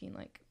people asking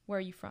like, "Where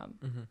are you from?"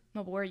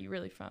 No, but where are you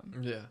really from?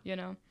 Yeah. You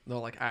know? No,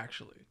 like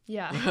actually.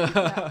 Yeah.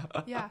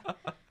 Yeah.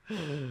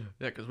 Yeah,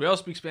 because we all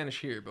speak Spanish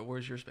here, but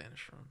where's your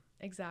Spanish from?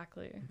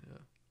 Exactly. Yeah.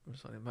 I'm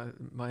just funny.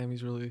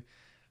 Miami's a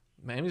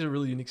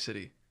really unique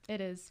city.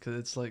 It is. Because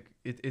it's like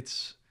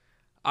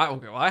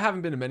I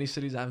haven't been to many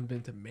cities. I haven't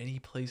been to many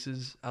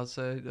places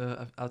outside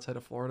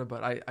of Florida,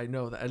 but I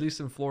know that at least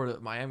in Florida,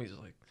 Miami's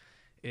like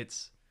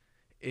it's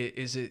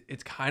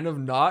kind of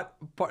not.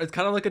 It's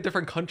kind of like a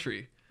different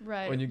country,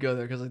 right, when you go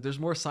there, because like there's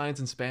more signs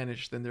in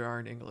Spanish than there are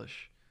in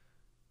English.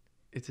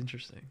 It's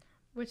interesting.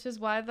 Which is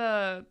why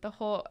the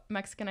whole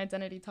Mexican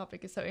identity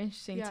topic is so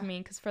interesting to me,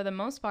 because for the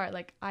most part,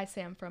 like I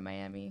say I'm from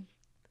Miami,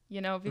 you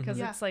know, because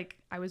it's like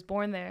I was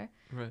born there,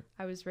 right?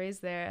 I was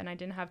raised there, and I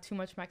didn't have too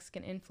much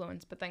Mexican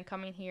influence. But then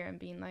coming here and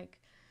being like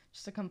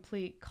just a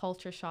complete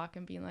culture shock,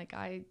 and being like,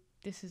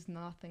 this is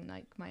nothing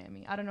like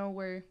Miami. I don't know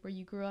where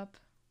you grew up.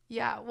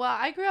 Yeah, well,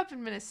 I grew up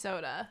in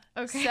Minnesota.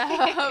 Okay.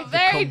 So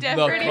very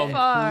different. Pretty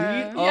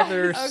far.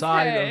 Other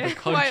side of the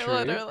country. Quite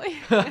literally.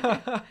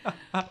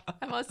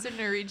 I'm also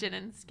Norwegian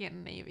and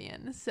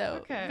Scandinavian.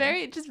 So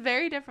very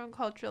different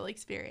cultural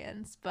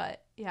experience.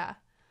 But yeah.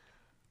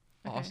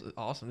 Awesome.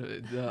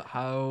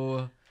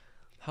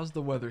 How's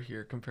the weather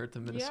here compared to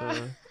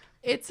Minnesota?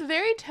 It's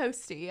very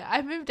toasty.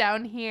 I moved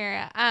down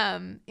here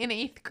in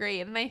 8th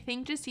grade, and I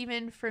think just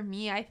even for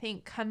me, I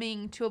think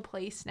coming to a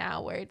place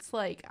now where it's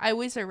like I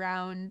was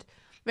around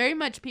very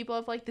much people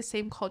of like the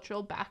same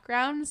cultural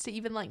backgrounds, to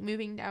even like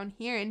moving down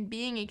here and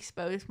being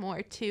exposed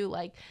more to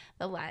like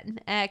the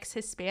Latinx,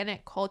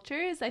 Hispanic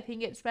cultures. I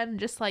think it's been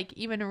just like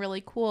even a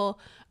really cool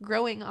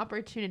growing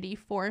opportunity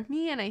for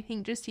me. And I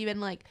think just even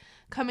like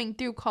coming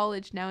through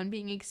college now and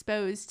being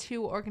exposed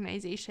to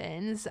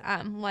organizations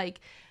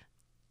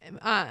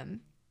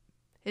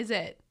is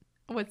it,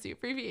 what's the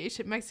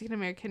abbreviation? Mexican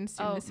American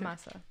Student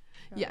MASA.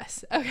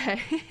 Yes. Okay.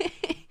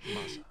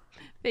 Masa.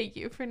 Thank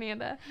you,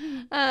 Fernanda.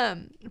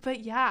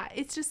 But yeah,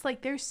 it's just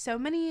like there's so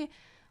many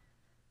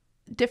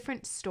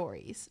different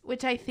stories,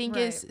 which I think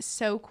is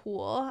so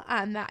cool.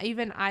 That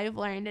even I've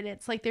learned, and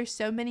it's like there's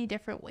so many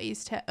different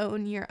ways to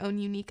own your own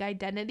unique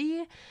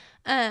identity.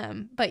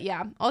 But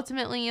yeah,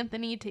 ultimately,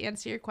 Anthony, to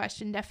answer your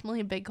question,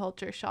 definitely a big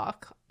culture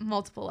shock,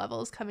 multiple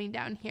levels coming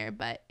down here,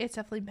 but it's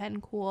definitely been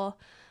cool.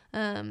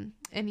 And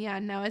yeah,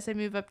 now as I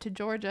move up to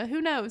Georgia,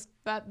 who knows?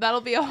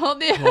 That'll be a whole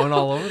new Going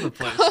all over the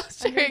place.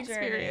 culture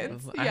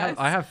experience. Yes.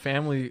 I have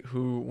family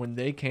who, when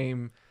they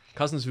came,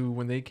 cousins who,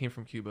 when they came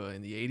from Cuba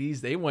in the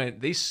 80s,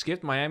 they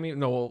skipped Miami.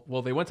 No,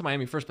 well, they went to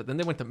Miami first, but then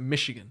they went to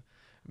Michigan.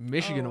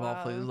 Of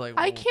all places. Like,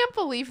 I can't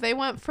believe they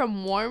went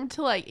from warm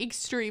to like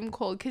extreme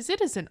cold, because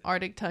it is an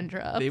Arctic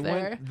tundra up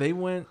there. They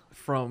went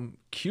from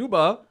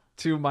Cuba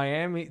to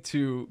Miami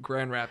to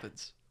Grand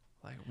Rapids.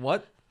 Like,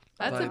 what?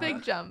 That's like, a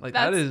big jump. Like,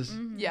 that is,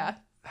 yeah.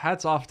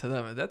 hats off to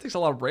them. That takes a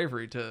lot of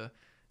bravery to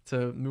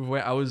move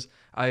away.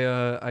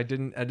 I did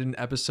an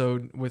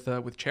episode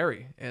with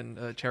Cherry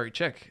and Cherry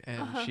Chick,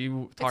 and she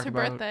talked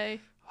about birthday.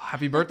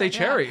 Happy birthday,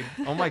 Cherry.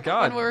 Oh my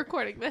God. When we're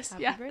recording this.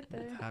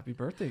 Happy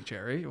birthday,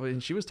 Cherry.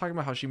 And she was talking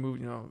about how she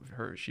moved,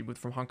 she moved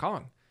from Hong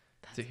Kong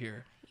to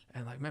here.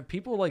 And like, man,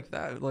 people like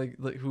that, like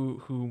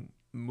who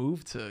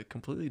move to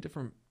completely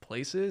different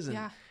places,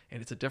 and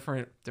it's a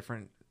different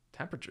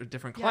temperature,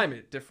 different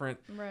climate, different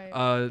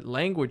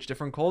language,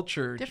 different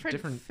culture,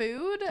 different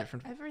food,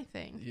 different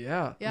everything.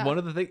 Yeah. One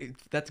of the things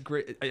that's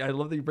great. I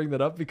love that you bring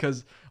that up,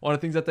 because one of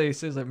the things that they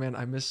say is like, man,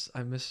 I miss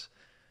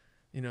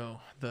the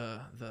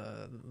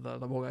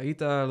bogaita,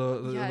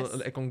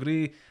 the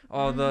congri,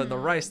 the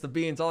rice, the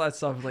beans, all that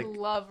stuff. Like,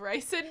 love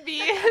rice and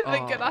beans,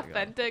 the good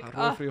authentic.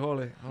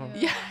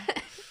 Yeah.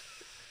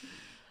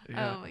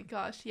 Oh my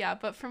gosh, yeah.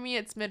 But for me,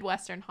 it's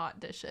Midwestern hot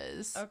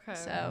dishes. Okay.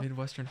 So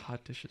Midwestern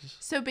hot dishes.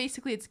 So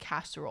basically, it's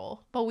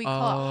casserole, but we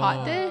call it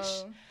hot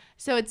dish.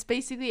 So it's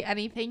basically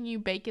anything you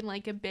bake in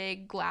like a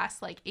big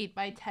glass, like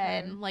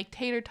 8x10, like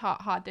tater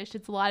tot hot dish.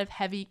 It's a lot of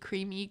heavy,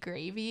 creamy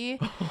gravy.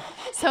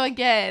 So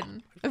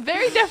again, a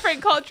very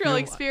different cultural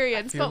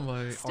experience. But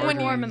when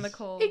warm in the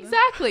cold.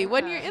 Exactly.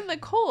 When you're in the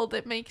cold,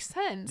 it makes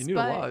sense. You need a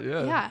lot,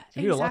 yeah. Yeah,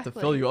 you need a lot to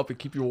fill you up and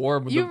keep you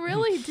warm. You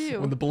really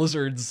do. When the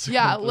blizzards.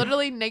 Yeah,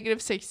 literally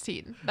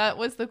 -16. That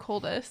was the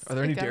coldest. Are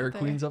there any Dairy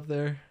Queens up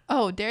there?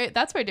 Oh,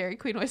 that's where Dairy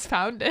Queen was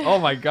founded. Oh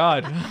my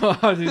God.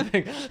 How do you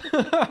think?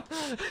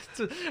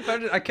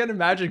 I can't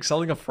imagine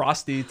selling a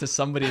Frosty to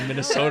somebody in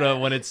Minnesota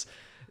when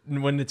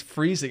it's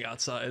freezing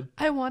outside.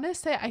 I want to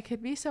say, I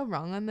could be so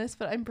wrong on this,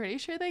 but I'm pretty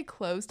sure they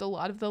closed a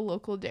lot of the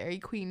local Dairy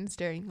Queens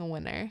during the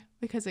winter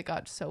because it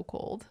got so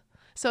cold.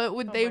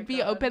 So they would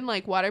be open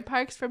like water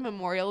parks from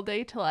Memorial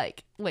Day to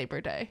like Labor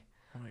Day.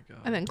 Oh my God.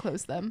 And then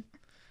close them.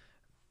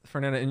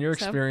 Fernanda, in your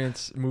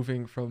experience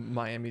moving from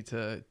Miami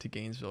to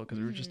Gainesville, because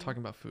we were just talking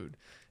about food,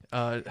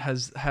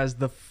 has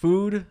the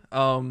food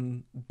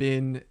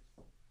been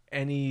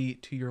any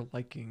to your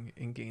liking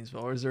in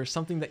Gainesville, or is there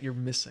something that you're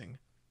missing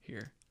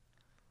here?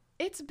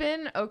 It's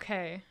been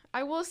okay.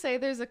 I will say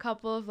there's a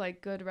couple of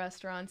like good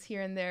restaurants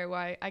here and there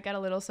where I got a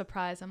little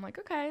surprised. I'm like,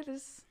 okay,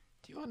 this.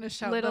 Do you want to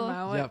shout them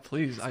out? Yeah,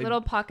 please.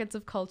 Little pockets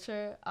of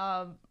culture.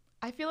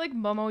 I feel like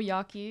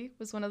Momoyaki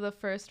was one of the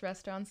first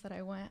restaurants that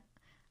I went.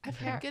 I've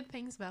heard good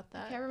things about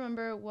that. I can't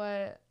remember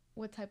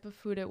what type of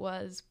food it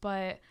was,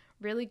 but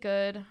really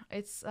good.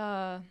 It's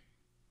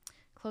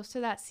close to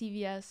that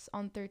CVS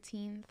on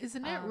 13th.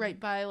 Isn't it right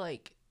by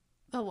like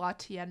the La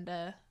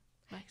Tienda?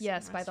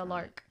 Yes, by the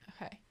Lark.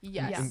 Okay.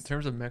 Yes. In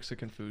terms of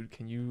Mexican food,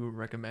 can you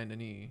recommend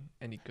any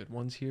good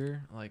ones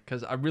here? Like,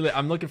 because I'm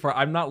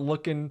not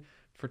looking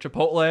for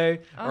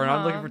Chipotle, or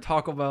I'm looking for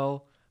Taco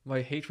Bell.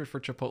 My hatred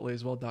for Chipotle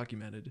is well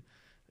documented.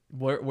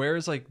 Where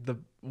is like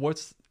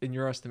what's in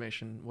your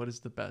estimation, what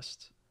is the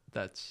best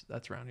that's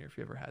around here, if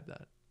you ever had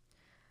that?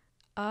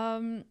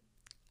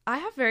 I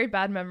have very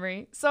bad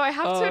memory, so I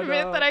have to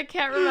admit that I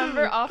can't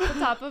remember off the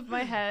top of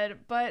my head,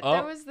 but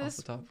there was this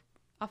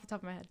off the top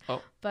of my head.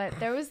 But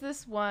there was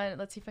this one,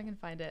 let's see if I can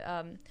find it.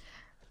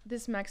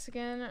 This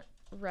Mexican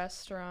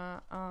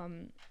restaurant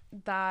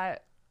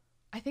that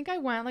I think I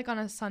went like on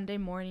a Sunday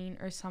morning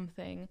or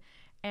something,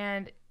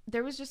 and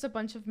there was just a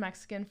bunch of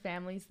Mexican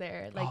families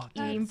there, like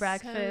eating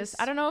breakfast.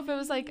 I don't know if it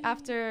was like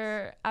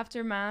after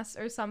mass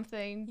or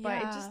something, but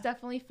it just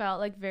definitely felt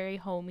like very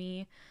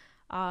homey.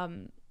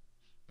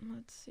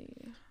 Let's see.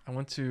 I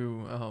went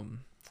to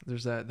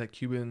there's that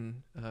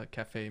Cuban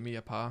cafe Mi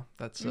Pa.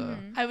 That's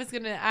I was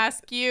gonna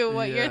ask you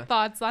what your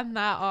thoughts on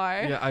that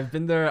are. yeah, I've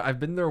been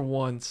there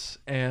once,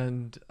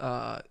 and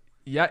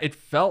yeah, it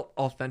felt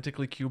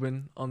authentically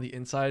Cuban on the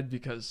inside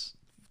because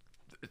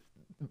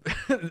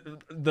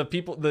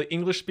the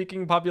English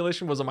speaking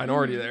population was a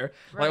minority there.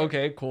 Right. Like,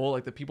 okay, cool.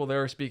 Like the people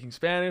there are speaking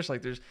Spanish.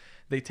 Like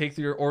they take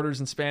your orders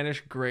in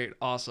Spanish. Great.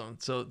 Awesome.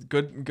 So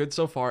good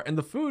so far. And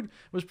the food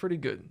was pretty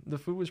good.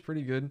 It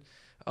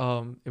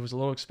was a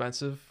little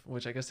expensive,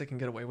 which I guess they can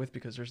get away with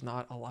because there's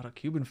not a lot of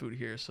Cuban food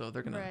here. So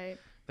they're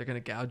gonna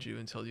gouge you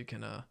until you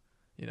can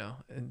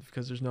and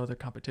because there's no other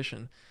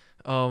competition.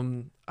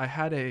 I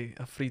had a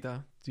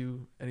frita.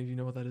 Do any of you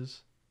know what that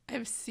is?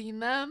 I've seen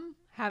them.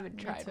 Haven't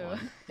tried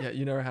one. Yeah,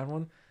 you never had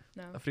one?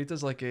 No. A frita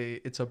is like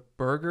it's a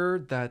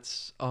burger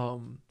that's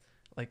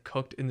like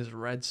cooked in this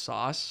red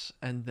sauce,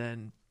 and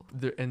then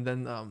they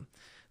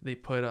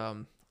put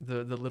the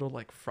little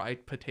like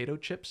fried potato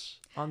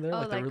chips on there.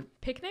 Oh, like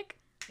Picnic?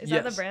 Is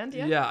that the brand?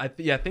 Yeah. Yeah, I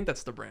think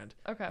that's the brand.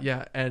 Okay.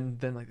 Yeah, and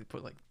then like they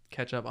put like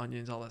ketchup,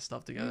 onions, all that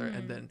stuff together,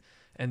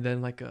 and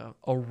then like a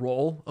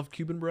roll of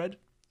Cuban bread,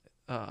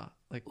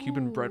 like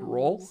Cuban bread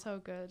roll, So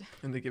good.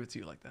 and they give it to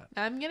you like that.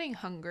 I'm getting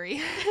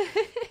hungry.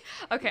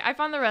 Okay, I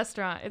found the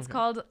restaurant. It's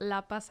called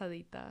La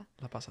Pasadita.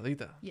 La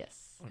Pasadita.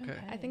 Yes. Okay.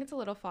 I think it's a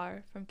little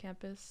far from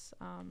campus,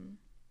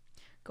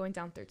 going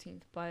down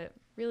 13th, but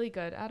really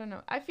good. I don't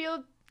know. I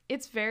feel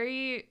it's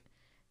very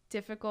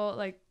difficult,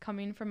 like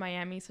coming from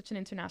Miami, such an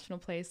international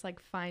place, like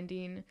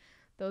finding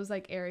those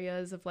like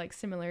areas of like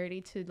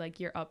similarity to like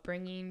your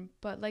upbringing.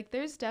 But like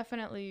there's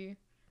definitely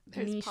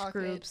niche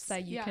groups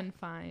that you can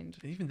find.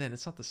 Even then,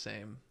 it's not the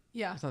same.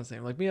 Yeah. It's not the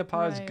same. Like Mia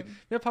Pa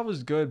Mia Pa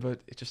was good, but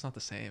it's just not the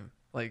same.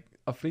 Like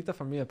a frita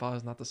from Mia Pa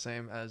is not the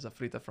same as a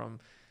frita from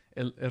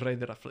El Rey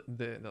de la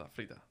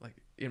Frita, like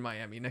in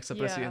Miami, next to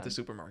Presidente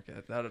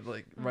Supermarket. That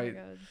like right.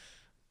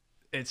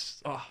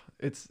 It's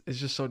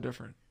just so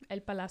different.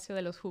 El Palacio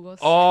de los Jugos.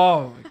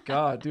 Oh my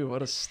god, dude,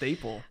 what a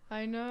staple.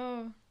 I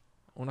know.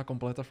 Una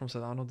completa from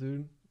Sedano,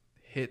 dude,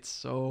 hits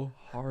so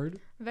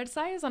hard.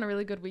 Versailles is on a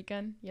really good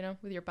weekend,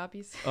 with your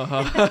puppies.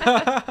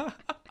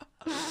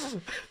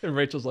 And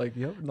Rachel's like,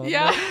 yep, log.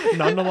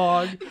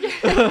 I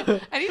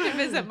need to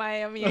visit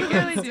Miami. I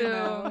really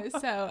do.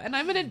 So, and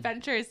I'm an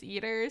adventurous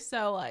eater,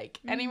 so like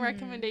any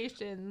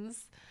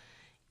recommendations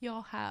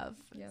you'll have,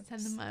 send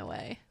them my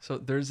way. So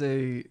there's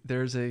a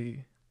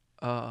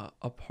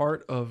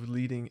part of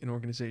leading an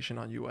organization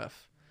on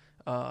UF.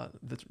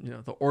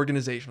 The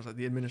organization side,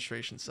 the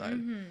administration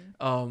side.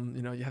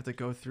 You have to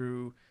go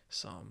through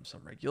some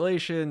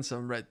regulation,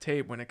 some red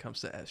tape when it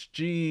comes to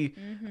SG.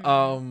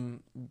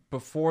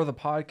 Before the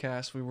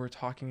podcast, we were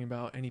talking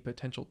about any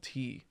potential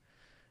tea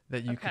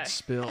that you could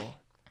spill,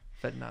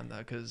 Fernanda,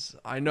 because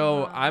I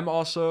know I'm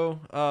also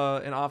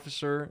an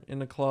officer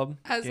in a club.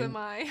 As am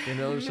I. In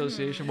another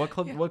association. What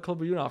club? What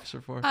club are you an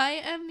officer for?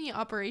 I am the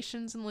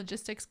operations and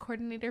logistics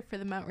coordinator for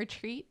the Mount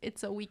Retreat.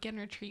 It's a weekend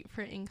retreat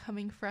for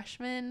incoming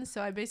freshmen.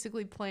 So I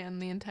basically plan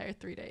the entire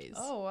 3 days.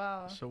 Oh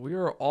wow! So we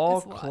are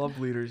all club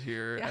leaders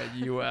here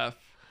at UF.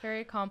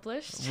 Very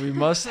accomplished. We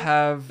must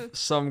have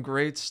some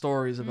great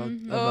stories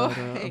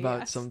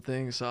about some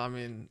things. So I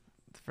mean,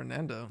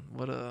 Fernando,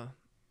 what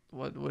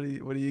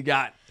do you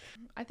got?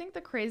 I think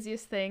the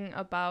craziest thing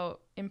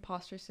about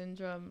imposter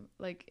syndrome,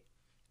 like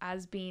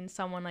as being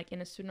someone like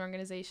in a student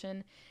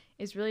organization,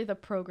 is really the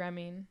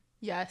programming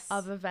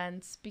of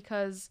events.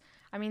 Because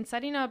I mean,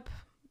 setting up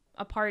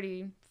a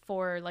party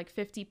for like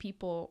 50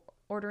 people,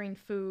 ordering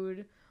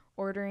food,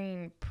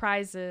 ordering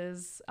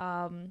prizes,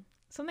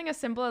 something as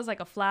simple as like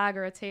a flag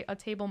or a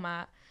table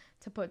mat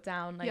to put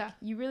down, like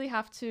you really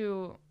have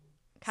to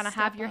kind of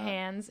have your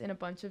hands in a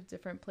bunch of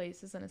different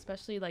places. And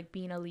especially like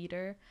being a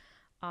leader,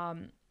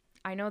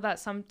 I know that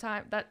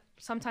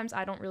sometimes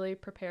I don't really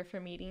prepare for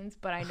meetings,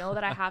 but I know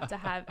that I have to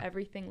have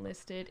everything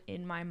listed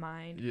in my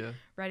mind,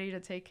 ready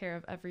to take care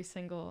of every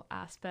single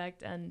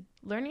aspect. And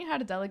learning how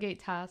to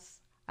delegate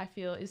tasks, I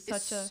feel, is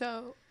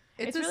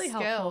it's really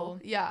skill. Helpful.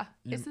 Yeah,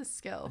 it's a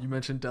skill. You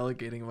mentioned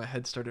delegating. My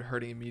head started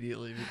hurting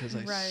immediately because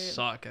I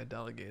suck at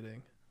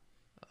delegating.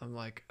 I'm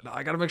like, no,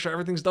 I got to make sure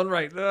everything's done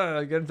right.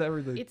 I get into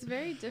everything. It's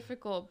very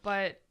difficult,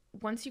 but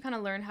once you kind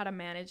of learn how to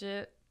manage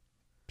it,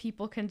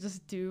 people can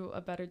just do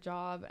a better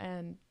job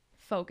and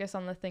focus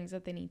on the things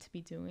that they need to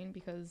be doing.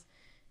 Because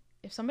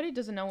if somebody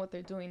doesn't know what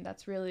they're doing,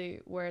 that's really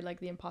where like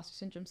the imposter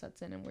syndrome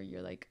sets in, and where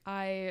you're like,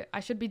 I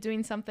should be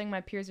doing something,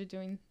 my peers are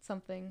doing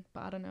something,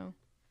 but I don't know.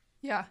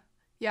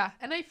 Yeah,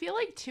 and I feel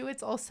like too,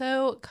 it's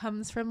also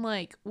comes from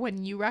like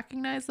when you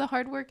recognize the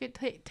hard work it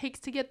takes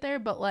to get there.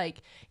 But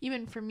like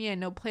even for me, I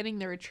know planning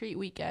the retreat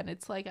weekend,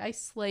 it's like I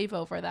slave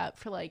over that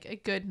for like a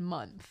good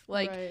month,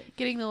 like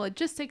getting the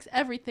logistics,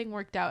 everything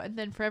worked out, and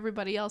then for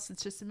everybody else,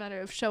 it's just a matter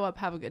of show up,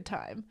 have a good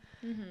time.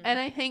 And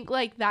I think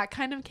like that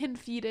kind of can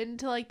feed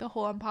into like the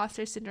whole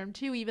imposter syndrome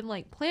too. Even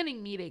like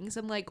planning meetings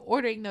and like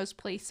ordering those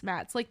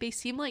placemats, like they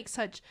seem like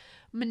such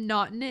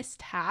monotonous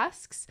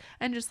tasks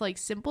and just like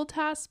simple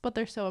tasks, but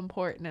they're so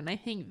important. And I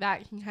think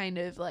that can kind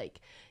of like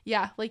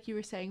like you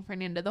were saying,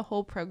 Fernanda, the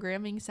whole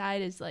programming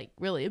side is like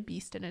really a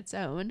beast in its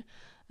own.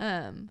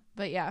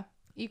 But yeah,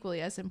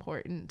 equally as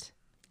important.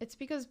 It's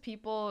because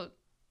people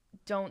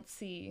don't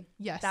see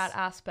Yes. that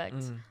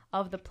aspect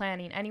of the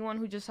planning. Anyone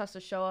who just has to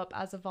show up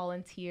as a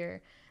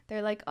volunteer,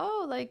 they're like,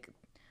 oh, like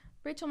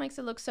Rachel makes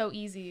it look so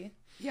easy.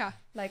 Yeah.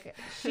 Like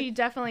she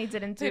definitely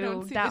didn't They do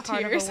don't see that the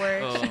hard of tears. a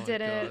work. Oh She my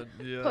didn't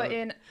God, yeah. put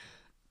in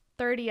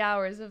 30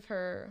 hours of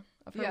her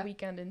Yeah.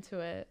 weekend into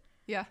it.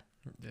 Yeah.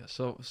 Yeah,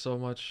 so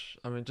much.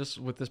 I mean, just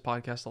with this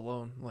podcast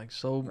alone, like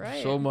so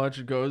Right.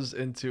 much goes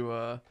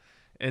into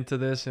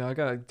this. You know, I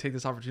gotta take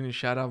this opportunity to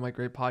shout out my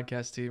great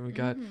podcast team. We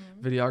got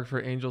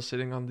videographer Angel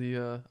sitting on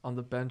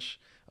the bench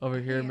over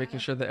here, making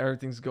sure that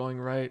everything's going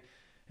right.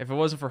 If it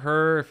wasn't for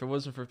her, if it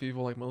wasn't for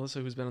people like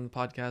Melissa, who's been on the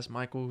podcast,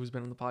 Michael, who's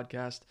been on the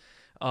podcast,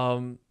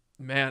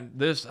 man,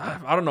 this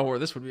I don't know where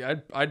this would be.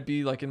 I'd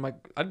be like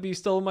I'd be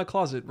still in my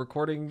closet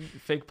recording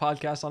fake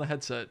podcasts on a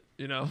headset.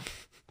 You know.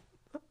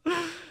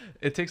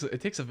 It takes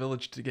a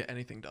village to get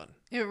anything done.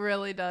 It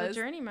really The does.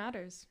 journey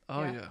matters.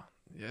 Oh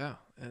yeah,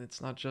 and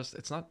it's not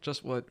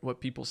just what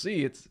people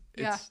see. It's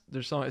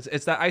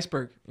that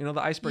iceberg. You know,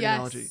 the iceberg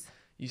analogy.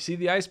 You see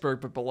the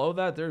iceberg, but below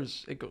that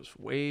it goes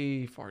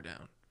way far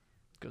down.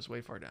 It goes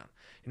way far down.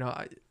 You know,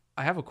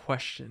 I have a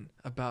question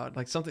about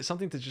like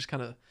something to just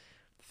kind of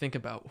think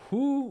about.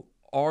 Who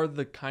are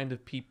the kind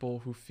of people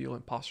who feel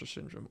imposter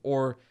syndrome,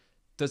 or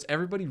does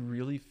everybody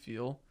really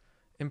feel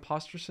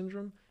imposter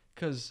syndrome?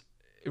 Because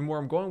and where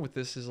I'm going with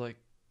this is like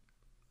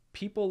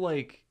people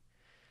like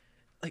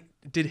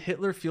did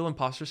Hitler feel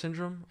imposter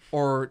syndrome,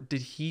 or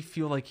did he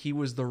feel like he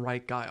was the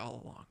right guy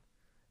all along?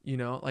 You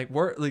know, like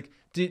where like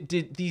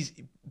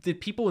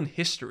did people in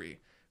history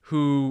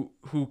who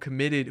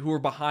were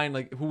behind,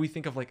 like who we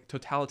think of like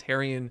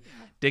totalitarian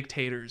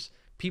dictators,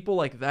 people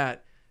like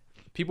that,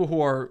 people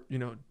who are, you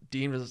know,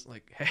 deemed as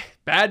like, hey,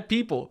 bad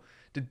people,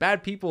 did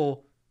bad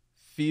people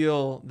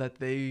feel that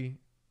they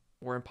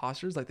were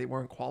imposters, like they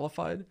weren't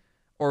qualified?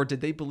 Or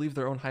did they believe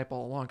their own hype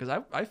all along?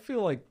 Because I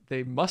feel like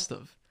they must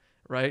have,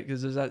 right?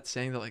 Because there's that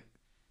saying that like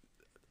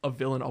a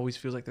villain always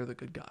feels like they're the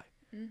good guy.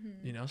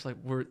 You know, it's like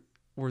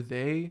were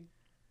they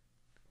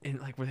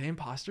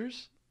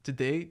imposters? Did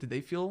they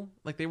feel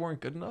like they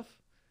weren't good enough?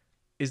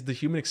 Is the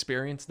human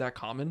experience that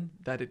common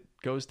that it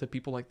goes to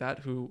people like that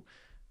who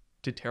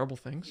did terrible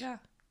things? Yeah.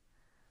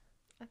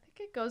 I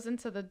think it goes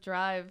into the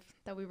drive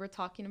that we were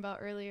talking about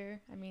earlier.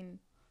 I mean,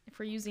 if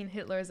we're using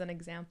Hitler as an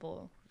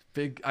example.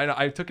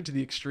 I took it to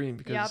the extreme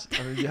because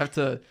I mean you have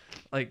to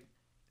like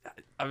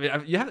you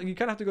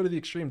kind of have to go to the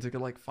extreme to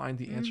like find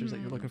the answers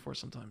that you're looking for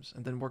sometimes,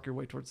 and then work your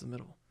way towards the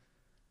middle.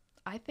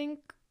 I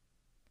think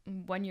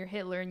when you're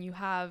Hitler and you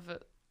have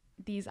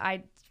these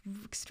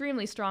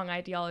extremely strong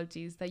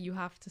ideologies that you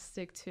have to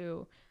stick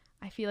to,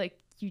 I feel like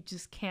you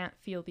just can't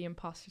feel the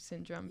imposter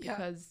syndrome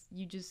because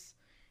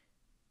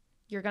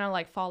you're gonna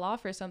like fall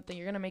off or something.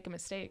 You're gonna make a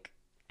mistake,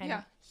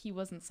 and he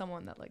wasn't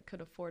someone that like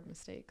could afford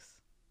mistakes.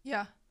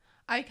 Yeah.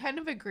 I kind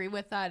of agree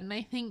with that. And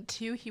I think,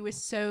 too, he was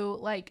so,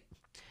 like,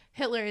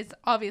 Hitler is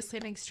obviously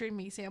an extreme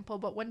example,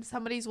 but when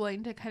somebody's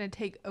willing to kind of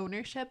take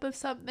ownership of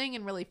something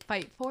and really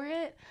fight for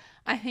it,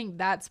 I think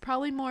that's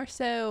probably more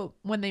so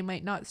when they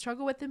might not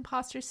struggle with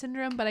imposter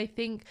syndrome. But I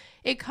think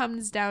it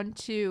comes down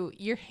to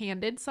you're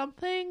handed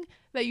something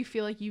that you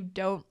feel like you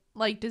don't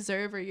like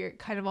deserve, or you're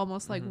kind of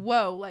almost like,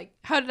 whoa, like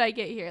how did I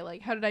get here?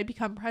 Like how did I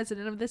become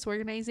president of this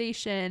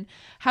organization?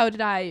 How did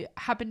I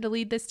happen to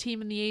lead this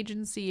team in the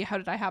agency? How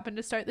did I happen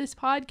to start this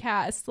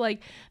podcast?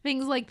 Like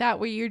things like that,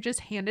 where you're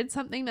just handed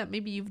something that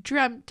maybe you've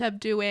dreamt of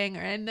doing,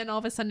 and then all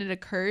of a sudden it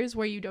occurs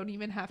where you don't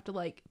even have to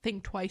like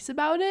think twice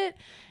about it.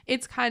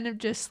 It's kind of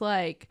just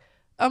like,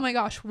 oh my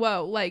gosh,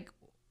 whoa, like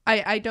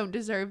I don't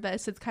deserve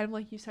this. It's kind of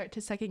like you start to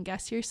second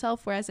guess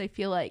yourself. Whereas I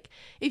feel like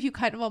if you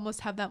kind of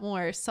almost have that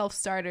more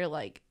self-starter,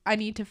 like I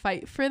need to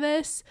fight for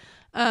this,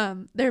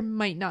 there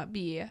might not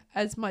be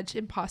as much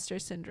imposter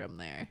syndrome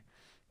there.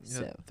 Yeah,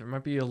 So there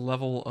might be a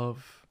level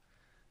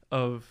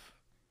of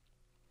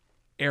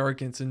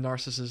arrogance and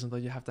narcissism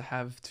that you have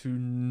to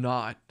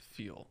not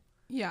feel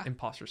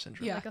imposter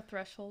syndrome. Like a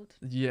threshold.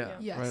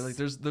 Yes. Right. Like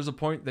there's a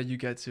point that you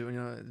get to, you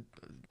know.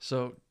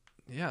 So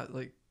yeah,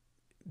 like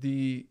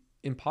the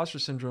imposter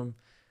syndrome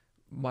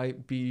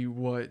might be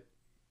what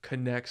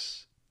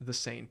connects the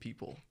sane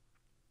people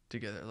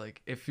together.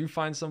 Like if you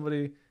find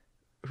somebody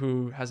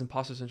who has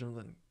imposter syndrome,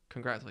 then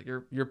congrats. Like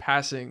you're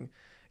passing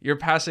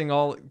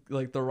all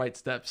like the right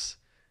steps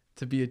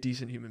to be a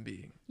decent human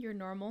being. You're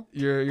normal.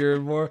 You're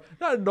more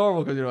not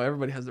normal, because you know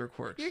everybody has their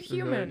quirks. You're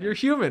human. You're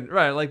human,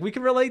 right? Like we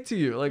can relate to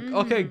you. Like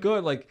okay,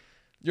 good. Like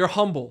you're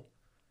humble.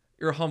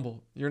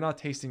 You're not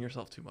tasting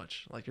yourself too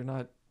much. Like you're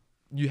not.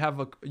 You have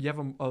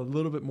a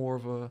little bit more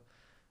of a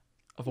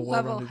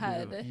level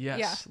head.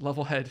 Yes,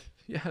 level head.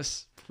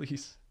 Yes,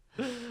 please.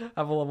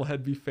 Have a level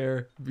head. Be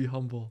fair. Be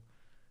humble.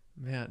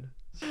 Man.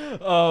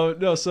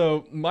 No.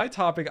 So my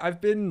topic, I've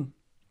been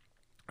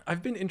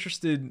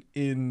interested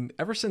in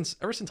ever since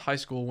high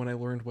school, when I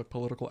learned what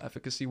political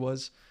efficacy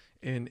was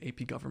in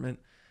AP Government.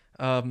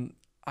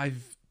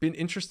 I've been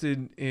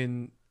interested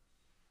in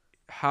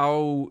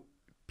how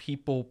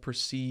people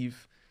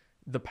perceive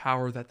the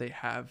power that they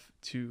have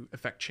to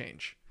affect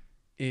change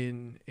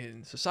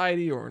in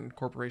society or in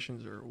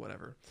corporations or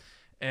whatever.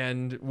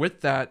 And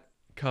with that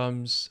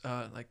comes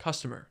like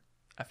customer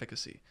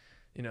efficacy.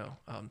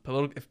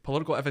 If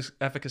political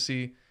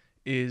efficacy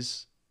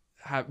is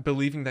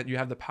believing that you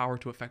have the power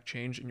to affect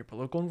change in your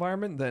political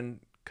environment, then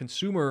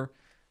consumer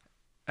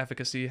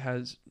efficacy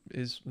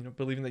is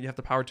believing that you have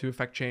the power to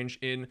affect change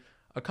in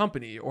a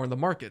company or in the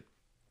market.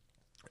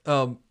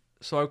 So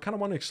I kind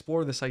of want to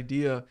explore this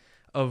idea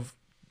of,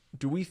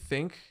 do we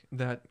think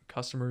that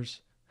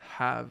customers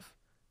have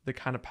the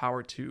kind of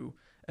power to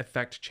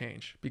affect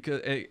change?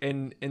 Because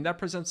and that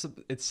presents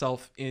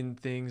itself in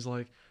things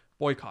like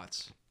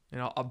boycotts.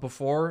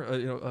 Before,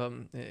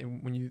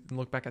 when you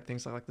look back at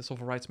things like the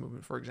civil rights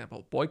movement, for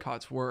example,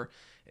 boycotts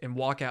and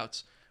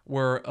walkouts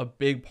were a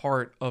big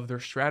part of their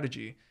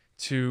strategy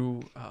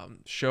to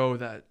show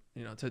that,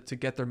 to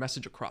get their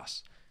message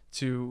across,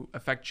 to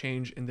affect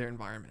change in their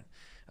environment.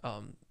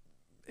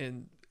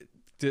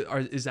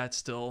 Is that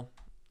still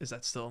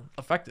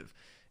effective?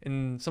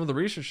 In some of the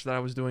research that I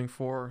was doing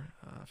for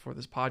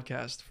this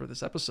podcast, for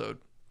this episode,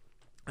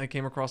 I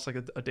came across like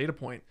a data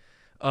point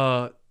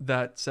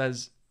that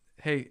says,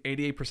 hey,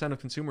 88% of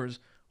consumers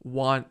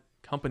want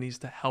companies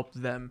to help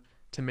them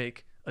to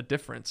make a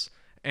difference.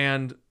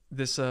 And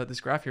this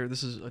graph here,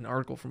 this is an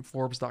article from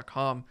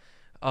Forbes.com.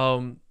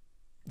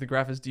 The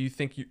graph is, do you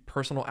think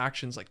personal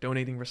actions like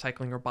donating,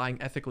 recycling, or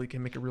buying ethically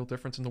can make a real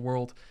difference in the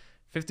world?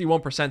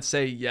 51%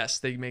 say yes,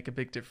 they make a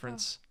big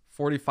difference.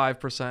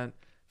 45%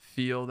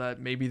 feel that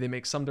maybe they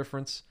make some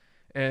difference.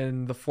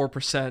 And the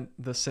 4%,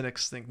 the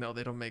cynics, think no,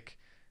 they don't make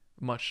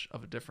much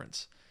of a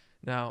difference.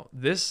 Now,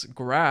 this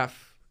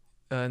graph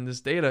and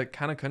this data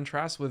kind of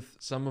contrasts with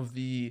some of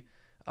the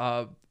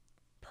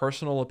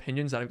personal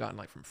opinions that I've gotten,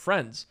 like from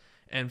friends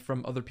and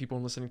from other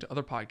people listening to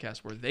other podcasts,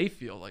 where they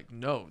feel like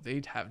no,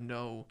 they'd have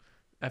no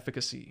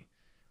efficacy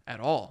at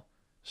all.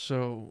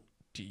 So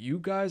do you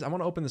guys, I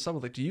want to open this up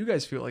with, like, do you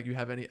guys feel like you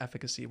have any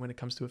efficacy when it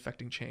comes to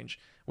affecting change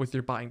with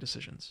your buying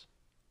decisions?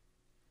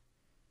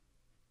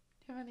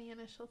 Do you have any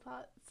initial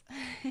thoughts?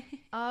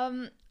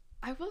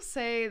 I will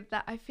say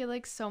that I feel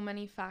like so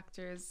many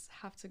factors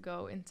have to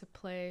go into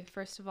play.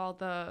 First of all,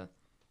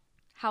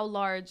 how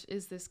large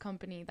is this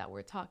company that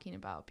we're talking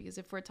about? Because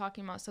if we're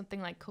talking about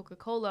something like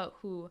Coca-Cola,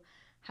 who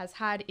has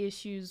had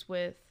issues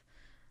with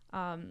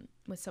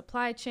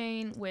supply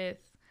chain, with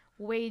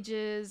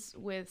wages,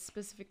 with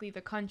specifically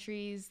the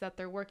countries that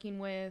they're working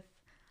with,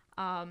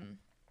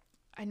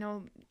 I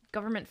know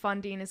government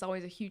funding is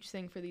always a huge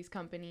thing for these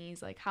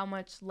companies, like how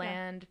much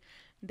land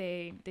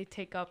they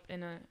take up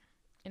in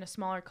a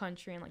smaller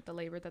country, and like the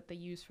labor that they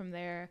use from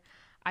there.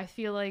 I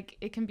feel like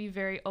it can be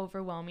very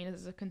overwhelming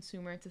as a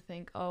consumer to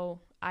think, oh,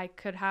 I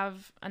could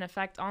have an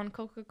effect on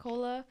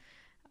Coca-Cola.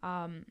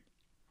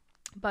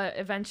 But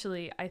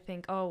eventually I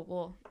think, oh,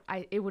 well,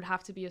 it would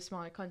have to be a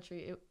smaller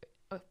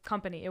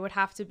company. It would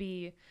have to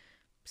be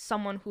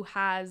someone who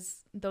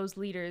has those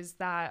leaders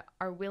that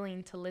are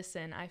willing to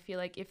listen. I feel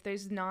like if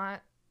there's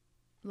not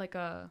like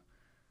a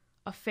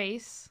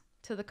face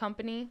to the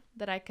company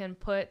that I can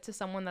put to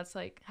someone that's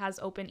like has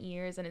open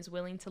ears and is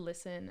willing to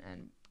listen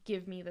and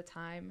give me the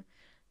time,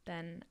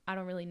 then I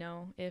don't really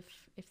know if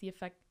the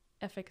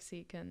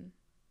efficacy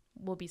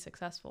will be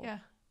successful.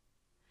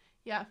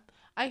 Yeah,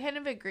 I kind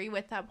of agree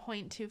with that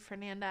point too,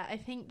 Fernanda. I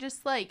think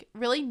just like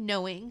really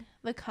knowing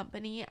the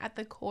company at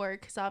the core,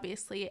 because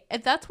obviously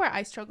if that's where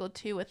I struggle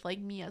too with like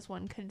me as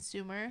one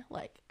consumer,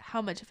 like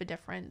how much of a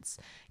difference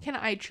can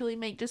I truly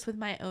make just with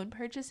my own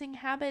purchasing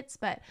habits.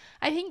 But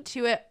I think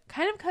too, it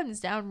kind of comes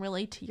down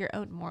really to your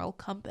own moral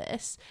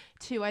compass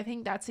too. I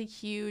think that's a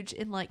huge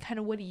in like kind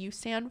of what do you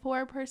stand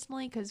for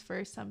personally, because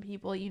for some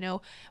people,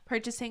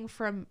 purchasing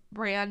from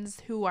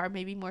brands who are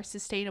maybe more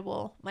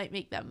sustainable might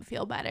make them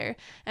feel better,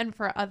 and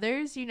for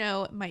others,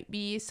 it might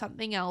be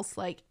something else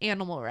like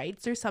animal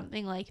rights or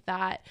something like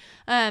that.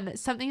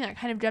 Something that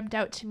kind of jumped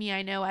out to me,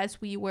 I know,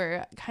 as we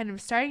were kind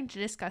of starting to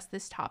discuss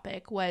this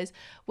topic, was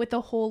with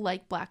the whole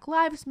like Black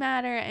Lives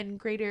Matter and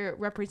greater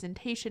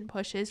representation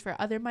pushes for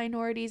other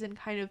minorities, and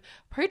kind of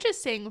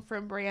purchasing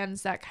from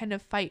brands that kind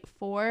of fight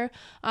for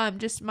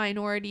just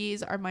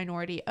minorities or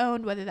minority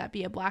owned, whether that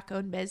be a Black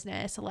owned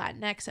business, a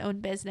Latinx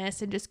owned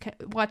business, and just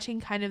watching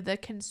kind of the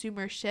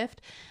consumer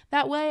shift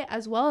that way,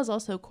 as well as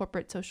also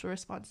corporate social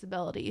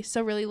responsibility.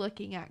 So really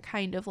looking at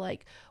kind of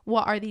like,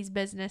 what are these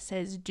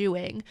businesses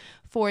doing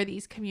for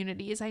these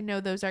communities? I know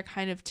those are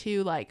kind of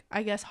two, like,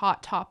 I guess,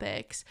 hot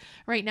topics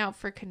right now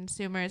for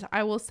consumers.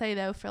 I will say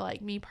though, for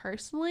like me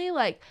personally,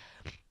 like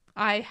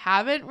I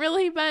haven't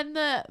really been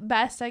the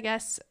best, I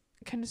guess,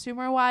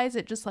 consumer wise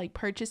at just like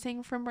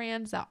purchasing from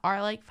brands that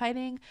are like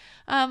fighting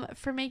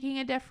for making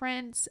a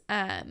difference,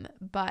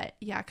 but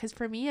yeah, because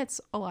for me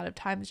it's a lot of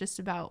times just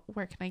about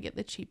where can I get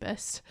the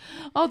cheapest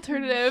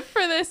alternative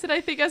for this, and I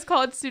think as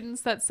college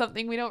students that's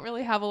something we don't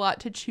really have a lot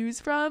to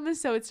choose from,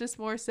 so it's just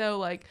more so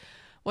like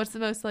what's the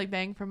most like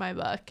bang for my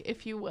buck,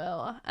 if you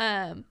will.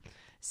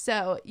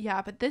 So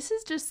yeah, but this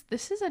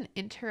is an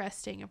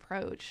interesting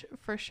approach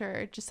for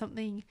sure, just some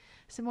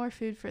more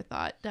food for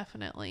thought,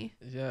 definitely.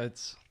 Yeah,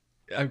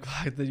 I'm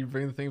glad that you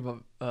bring the thing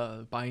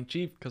about buying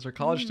cheap because we're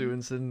college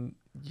students, and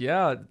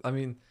yeah, I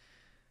mean,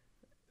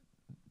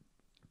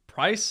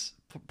 price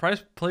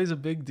plays a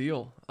big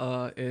deal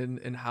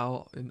in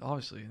how, and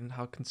obviously in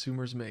how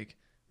consumers make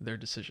their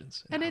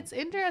decisions. And it's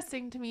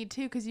interesting to me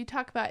too, because you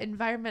talk about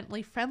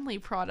environmentally friendly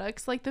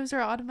products, like those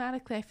are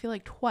automatically, I feel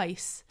like,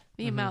 twice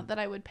the amount that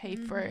I would pay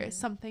for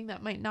something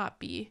that might not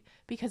be,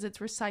 because it's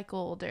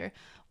recycled or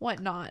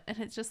whatnot. And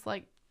it's just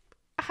like,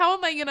 how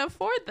am I gonna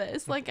afford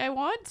this? Like, I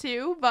want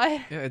to, but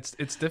yeah,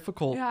 it's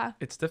difficult. Yeah.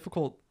 It's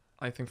difficult,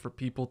 I think, for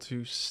people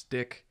to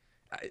stick.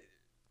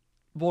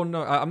 Well,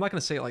 no, I'm not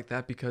gonna say it like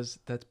that because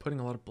that's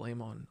putting a lot of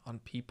blame on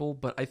people.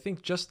 But I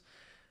think just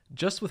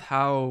with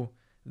how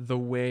the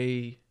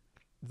way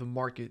the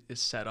market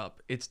is set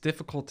up, it's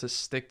difficult to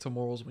stick to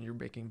morals when you're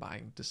making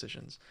buying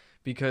decisions.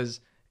 Because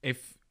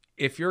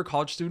if you're a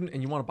college student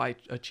and you want to buy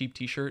a cheap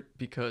T-shirt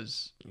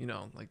because, you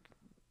know, like,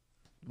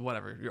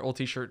 whatever, your old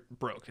T-shirt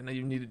broke and then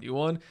you need a new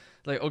one,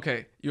 like,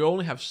 okay, you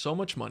only have so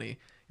much money.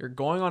 You're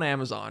going on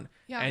Amazon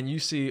and you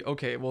see,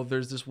 okay, well,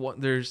 there's this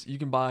one, you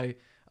can buy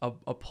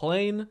a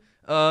plain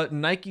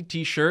Nike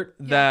T-shirt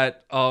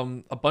that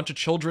a bunch of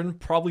children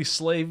probably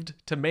slaved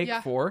to make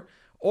for,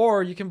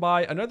 or you can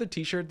buy another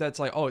T-shirt that's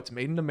like, oh, it's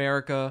made in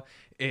America,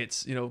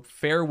 it's, you know,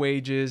 fair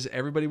wages,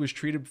 everybody was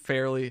treated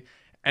fairly,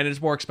 and it's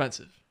more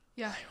expensive.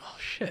 Yeah. Like, well,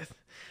 shit,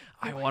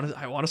 I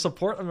want to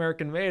support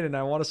American made, and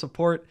I want to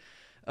support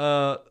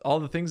all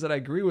the things that I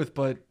agree with,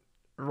 but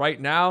right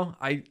now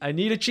I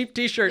need a cheap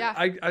T-shirt.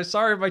 Yeah. I'm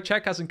sorry, my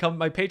paycheck hasn't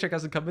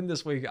come in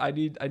this week. I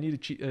need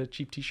a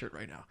cheap T-shirt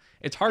right now.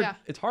 It's hard. Yeah.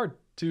 It's hard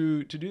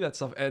to do that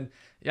stuff. And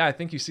yeah, I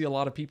think you see a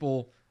lot of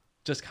people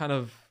just kind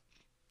of,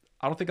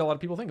 I don't think a lot of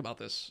people think about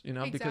this, you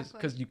know,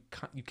 because you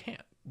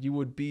can't. You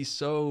would be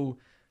so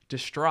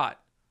distraught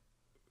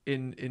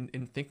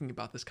in thinking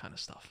about this kind of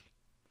stuff.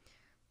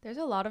 There's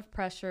a lot of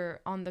pressure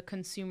on the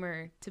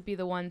consumer to be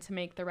the one to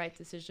make the right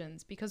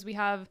decisions because we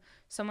have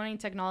so many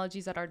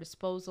technologies at our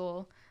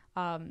disposal,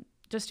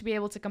 just to be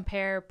able to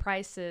compare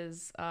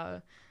prices,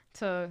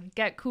 to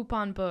get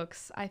coupon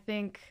books. I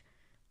think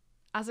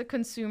as a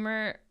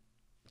consumer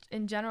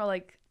in general,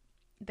 like,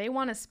 they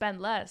want to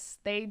spend less.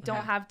 They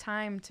don't have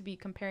time to be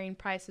comparing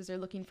prices or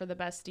looking for the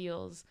best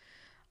deals.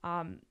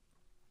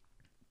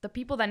 The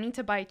people that need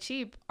to buy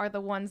cheap are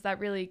the ones that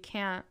really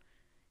can't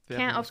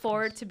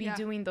afford to be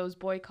doing those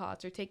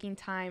boycotts or taking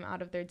time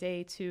out of their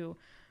day to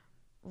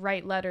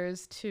write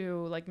letters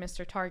to, like,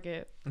 Mr.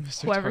 Target,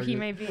 whoever Target. He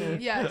may be.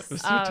 Yes.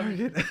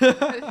 Mr.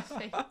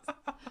 Target.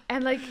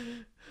 And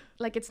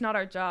like it's not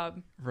our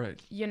job,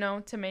 right? You know,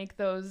 to make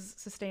those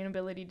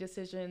sustainability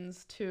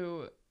decisions,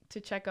 to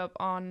check up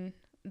on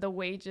the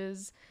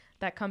wages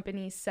that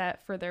companies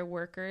set for their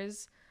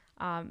workers.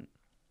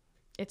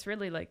 It's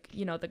really, like,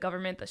 you know, the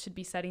government that should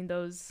be setting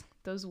those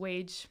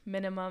wage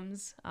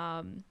minimums.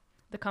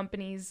 The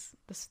companies,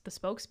 the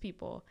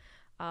spokespeople.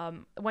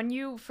 When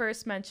you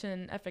first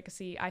mentioned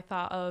Efficacy, I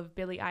thought of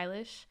Billie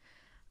Eilish.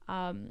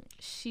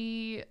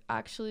 She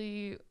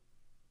actually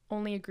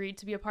only agreed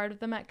to be a part of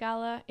the Met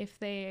Gala if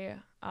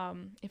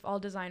all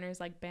designers,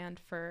 like, banned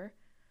fur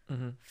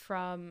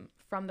from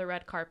the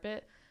red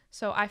carpet.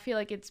 So I feel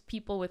like it's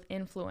people with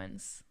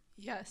influence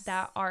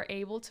that are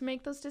able to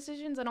make those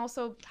decisions and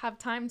also have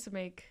time to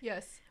make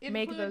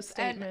those statements.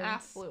 And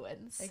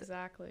affluence.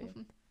 Exactly.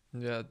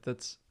 Yeah,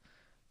 that's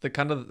the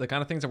kind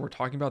of things that we're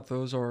talking about.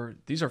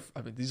 These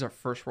are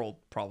first world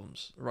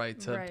problems, right?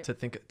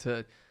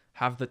 To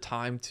have the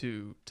time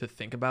to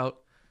think about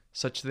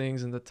such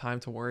things and the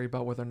time to worry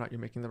about whether or not you're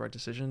making the right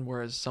decision.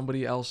 Whereas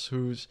somebody else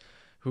who's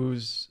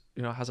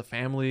you know, has a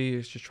family,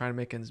 is just trying to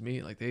make ends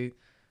meet, like they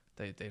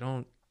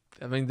don't.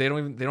 I mean, they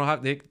don't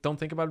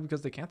think about it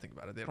because they can't think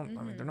about it. They don't.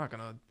 I mean, they're not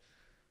gonna.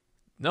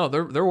 No,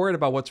 they're worried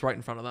about what's right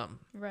in front of them.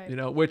 Right. You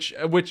know, which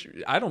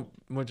I don't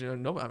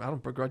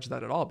begrudge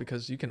that at all,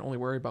 because you can only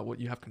worry about what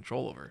you have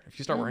control over. If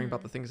you start worrying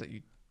about the things that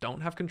you don't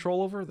have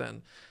control over,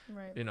 then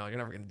you know, you're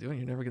never gonna do it.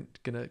 You're never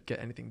gonna get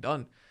anything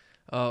done.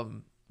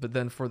 But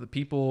then for the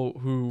people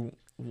who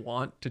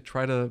want to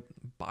try to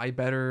buy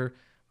better,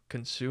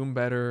 consume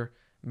better,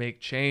 make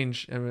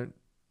change, I mean,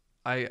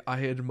 I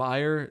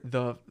admire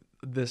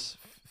this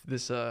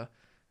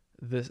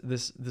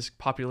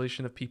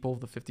population of people,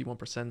 the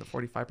 51%, the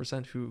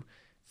 45%, who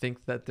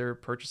think that their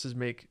purchases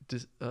make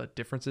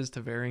differences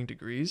to varying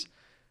degrees.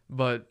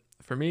 But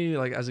for me,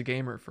 like, as a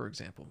gamer, for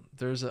example,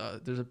 there's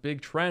a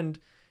big trend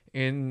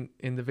in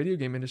the video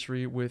game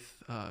industry with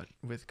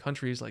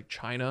countries like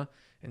China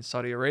and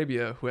Saudi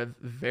Arabia, who have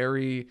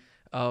very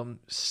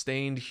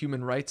stained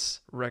human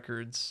rights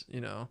records, you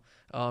know,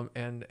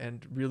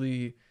 and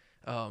really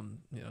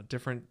you know,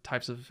 different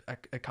types of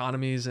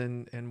economies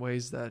and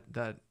ways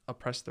that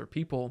oppress their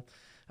people.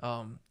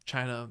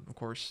 China, of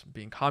course,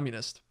 being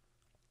communist.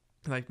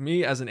 Like,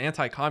 me as an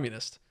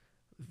anti-communist,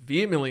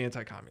 vehemently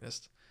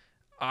anti-communist,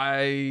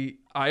 I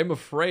am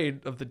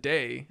afraid of the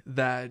day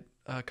that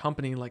a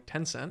company like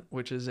Tencent,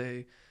 which is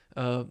a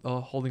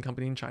holding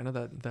company in China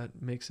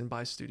that makes and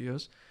buys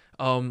studios,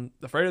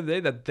 afraid of the day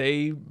that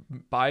they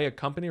buy a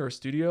company or a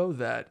studio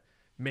that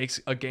makes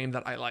a game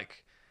that I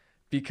like.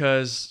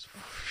 because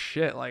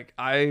shit, like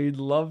I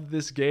love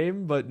this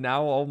game, but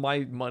now all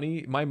my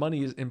money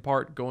is in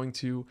part going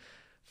to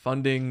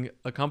funding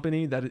a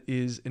company that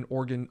is an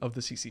organ of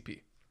the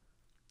CCP.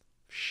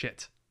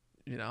 Shit,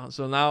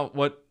 so now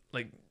what,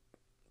 like,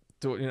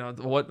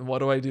 what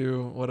do I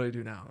do? What do I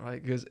do now?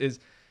 Right? Because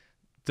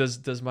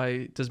does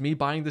me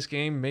buying this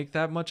game make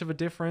that much of a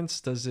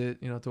difference? Does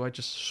it, do I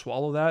just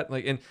swallow that?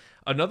 Like, and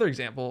another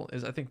example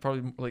is, I think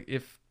probably, like,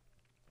 if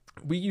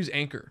we use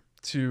Anchor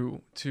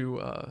to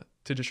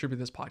distribute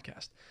this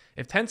podcast.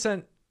 If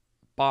Tencent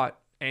bought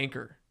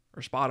Anchor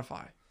or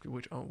Spotify,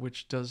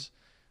 which does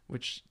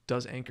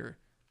Anchor,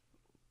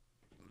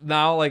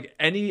 now, like,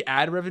 any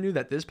ad revenue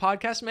that this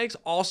podcast makes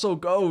also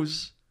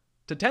goes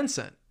to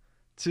Tencent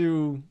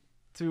to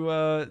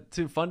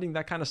funding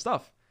that kind of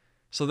stuff.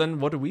 So then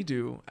what do we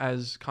do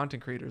as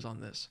content creators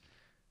on this?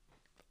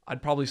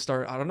 I'd probably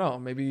start, I don't know,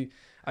 maybe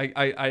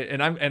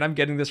I'm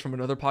getting this from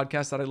another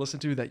podcast that I listen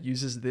to that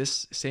uses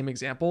this same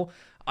example.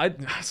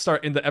 I'd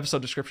start in the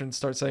episode description,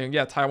 start saying,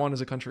 yeah, Taiwan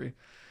is a country,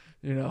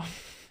 Yeah.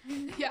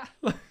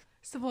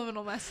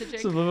 Subliminal messaging.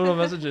 Subliminal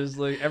messages.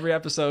 Like, every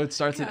episode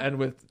starts and ends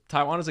with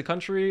Taiwan is a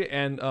country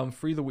and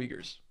free the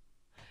Uyghurs.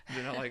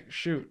 Like,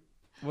 shoot,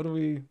 what do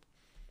we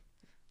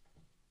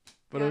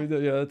do?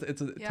 Yeah,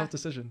 it's a tough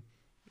decision.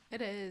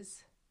 It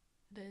is.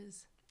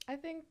 I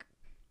think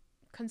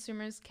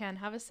consumers can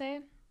have a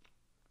say,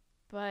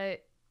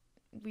 but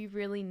we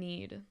really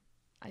need,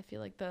 I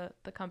feel like, the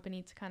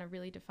company to kind of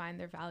really define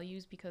their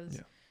values,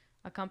 because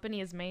a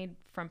company is made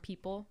from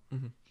people.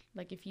 Mm-hmm.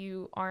 Like, if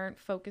you aren't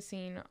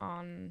focusing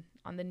on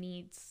the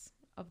needs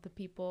of the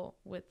people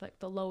with, like,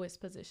 the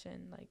lowest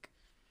position, like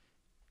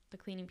the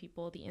cleaning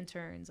people, the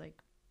interns,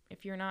 like,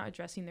 if you're not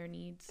addressing their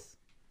needs,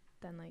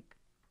 then, like,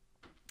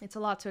 it's a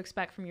lot to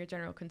expect from your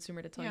general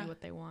consumer to tell you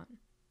what they want.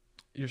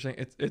 You're saying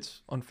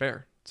it's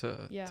unfair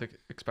to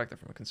expect that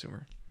from a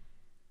consumer.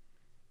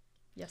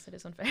 Yes, it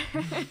is unfair.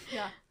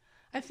 Yeah.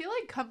 I feel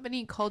like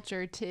company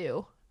culture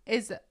too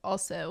is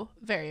also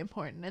very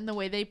important, and the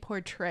way they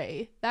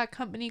portray that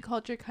company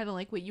culture, kind of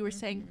like what you were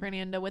saying,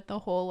 Fernanda, with the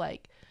whole,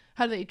 like,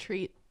 how do they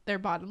treat their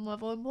bottom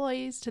level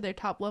employees to their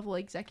top level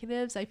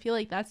executives. I feel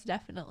like that's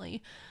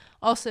definitely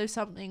also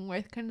something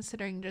worth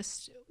considering,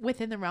 just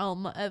within the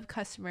realm of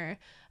customer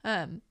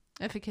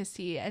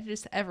efficacy and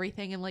just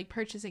everything, and like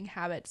purchasing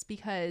habits,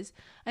 because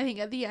I think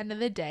at the end of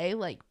the day,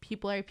 like,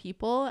 people are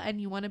people, and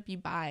you want to be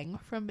buying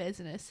from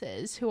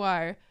businesses who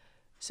are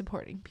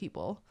supporting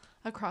people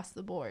across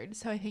the board.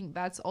 So I think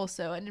that's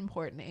also an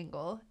important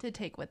angle to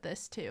take with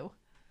this too.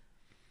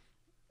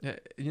 Yeah,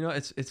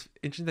 it's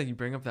interesting that you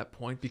bring up that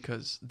point,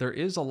 because there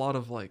is a lot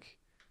of, like,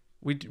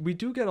 we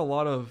do get a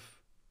lot of,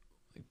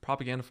 like,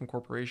 propaganda from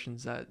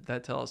corporations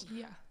that tell us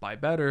buy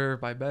better,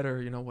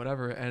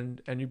 whatever,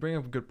 and you bring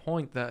up a good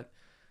point that,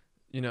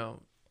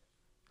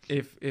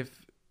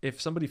 if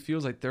somebody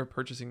feels like their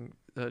purchasing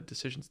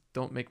decisions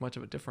don't make much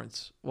of a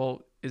difference,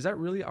 well, is that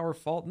really our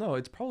fault? No,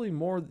 it's probably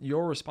more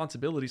your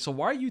responsibility. So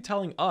why are you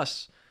telling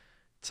us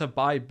to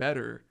buy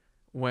better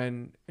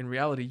when in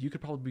reality you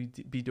could probably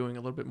be doing a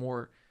little bit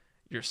more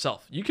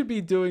yourself? You could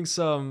be doing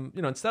some,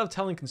 instead of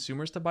telling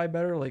consumers to buy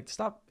better, like,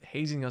 stop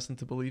hazing us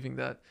into believing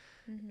that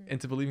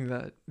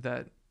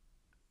that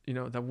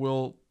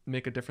will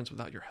make a difference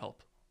without your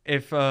help.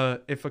 If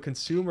a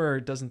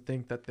consumer doesn't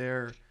think that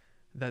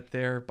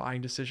their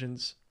buying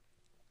decisions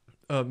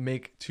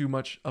make too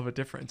much of a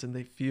difference, and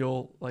they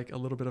feel like a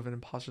little bit of an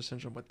imposter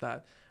syndrome with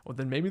that, well,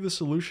 then maybe the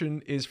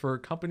solution is for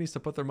companies to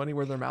put their money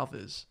where their mouth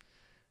is.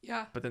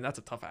 Yeah. But then that's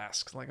a tough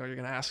ask. Like, are you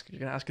gonna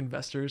ask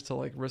investors to,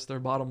 like, risk their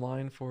bottom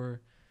line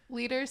for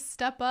leaders?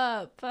 Step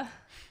up.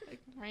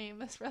 Like, right,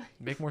 that's really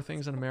make more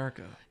things in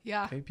America.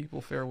 Yeah. Pay people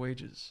fair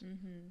wages.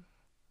 Mm-hmm.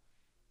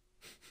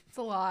 It's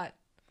a lot.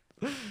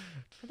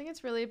 I think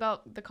it's really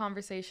about the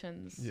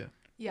conversations.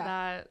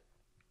 Yeah.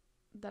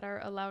 That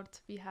are allowed to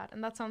be had,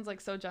 and that sounds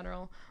like so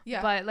general.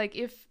 Yeah. But, like,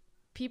 if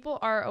people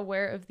are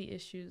aware of the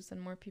issues,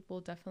 then more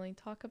people definitely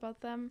talk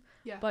about them.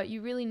 Yeah. But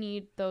you really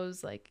need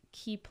those, like,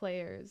 key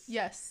players.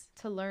 Yes.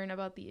 To learn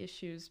about the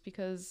issues,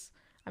 because,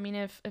 I mean,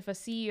 if a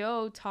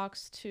CEO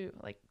talks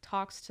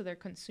to their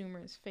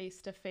consumers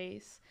face to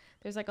face,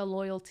 there's, like, a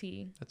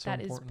loyalty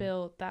that is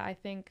built, that I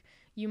think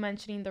you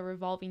mentioning the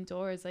revolving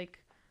doors,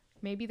 like,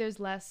 maybe there's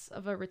less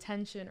of a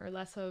retention or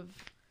less of,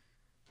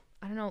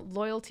 I don't know,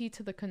 loyalty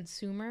to the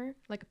consumer,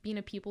 like being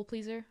a people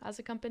pleaser as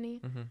a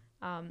company.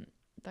 Mm-hmm.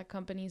 That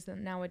companies that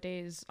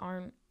nowadays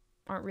aren't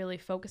really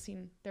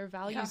focusing their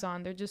values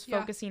on. They're just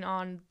focusing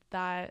on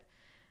that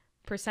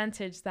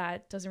percentage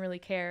that doesn't really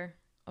care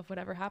of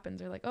whatever happens.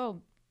 They're like,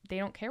 oh, they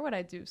don't care what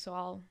I do,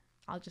 so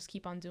I'll just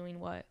keep on doing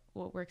what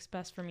works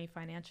best for me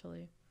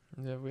financially.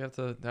 Yeah,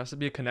 there has to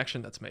be a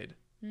connection that's made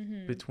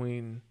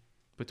between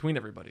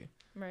everybody.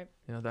 Right.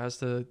 There has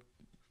to.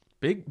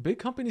 Big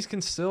companies can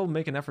still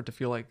make an effort to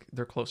feel like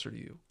they're closer to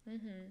you,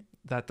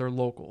 that they're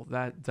local,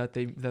 that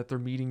they're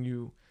meeting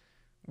you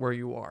where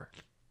you are,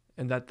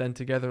 and that then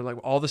together, like,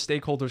 all the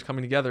stakeholders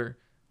coming together,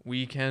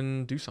 we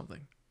can do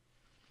something.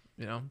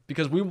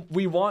 Because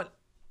we want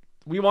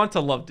to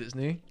love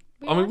Disney.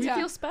 We I mean, want to yeah.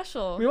 feel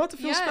special. we want to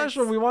feel Yes.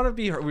 special. We want to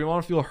be. We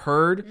want to feel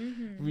heard.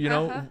 Mm-hmm. You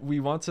know, Uh-huh. we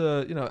want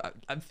to. You know,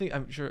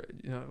 I'm sure.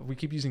 You know, we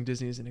keep using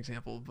Disney as an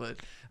example, but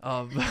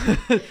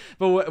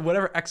but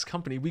whatever X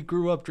company, we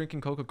grew up drinking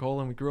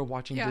Coca-Cola and we grew up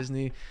watching Yeah.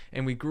 Disney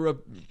and we grew up,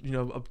 you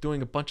know, up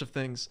doing a bunch of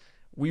things.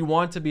 We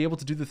want to be able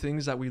to do the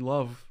things that we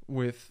love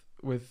with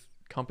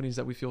companies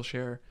that we feel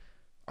share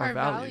our Our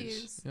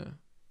values. values.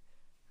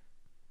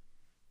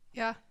 Yeah.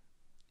 Yeah.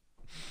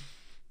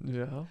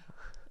 Yeah.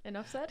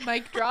 Enough said.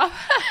 Mic drop.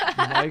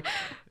 Mic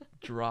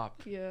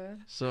drop. Yeah.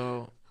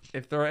 So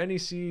if there are any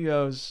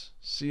CEOs,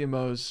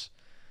 CMOs,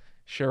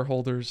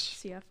 shareholders,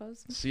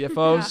 CFOs.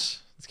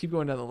 CFOs, let's keep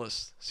going down the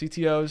list.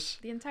 CTOs,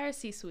 The entire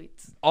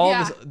C-suites. all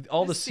Yeah,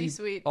 all the the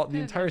C-suite, the in a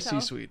entire nutshell.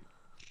 C-suite.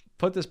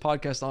 Put this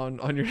podcast on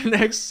your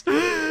next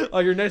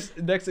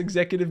next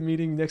executive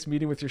meeting, next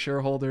meeting with your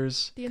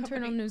shareholders. The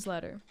internal Company.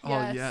 newsletter. Oh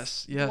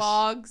yes, yes.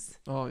 Vlogs.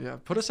 Oh yeah.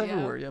 Put us SEO.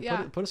 everywhere. Yeah.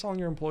 Yeah. Put us all in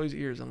your employees'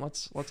 ears and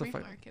let's Free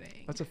affect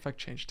marketing. let's affect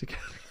change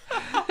together.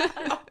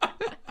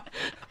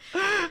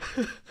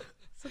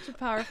 Such a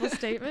powerful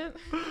statement.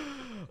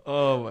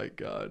 Oh my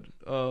god.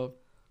 All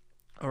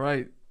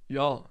right,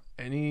 y'all.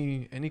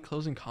 Any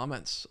closing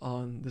comments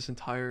on this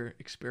entire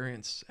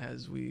experience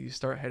as we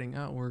start heading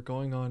out? We're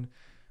going on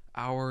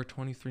hour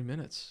 23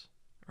 minutes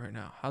right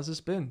now. How's this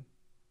been?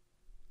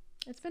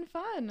 It's been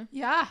fun.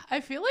 Yeah,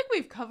 I feel like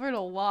we've covered a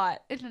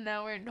lot in an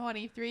hour and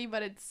 23,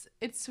 but it's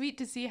sweet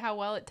to see how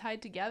well it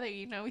tied together.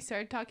 You know, we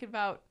started talking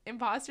about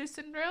imposter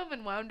syndrome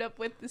and wound up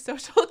with the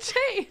social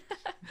chain.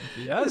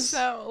 Yes.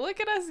 So look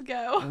at us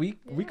go. we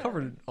Yeah.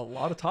 covered a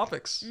lot of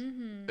topics.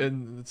 Mm-hmm.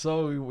 And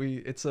so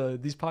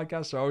these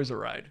podcasts are always a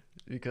ride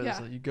because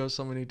Yeah. you go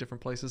so many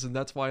different places, and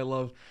that's why I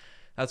love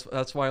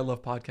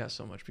podcasts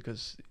so much,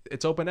 because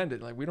it's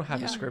open-ended. Like, we don't have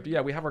Yeah. a script. Yeah,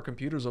 we have our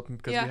computers open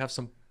because Yeah. we have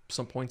some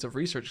points of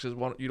research, because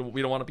we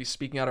don't want to be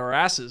speaking out of our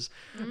asses.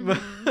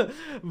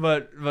 Mm-hmm.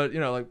 but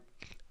you know, like,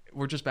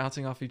 we're just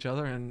bouncing off each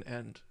other,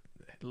 and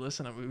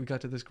listen, we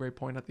got to this great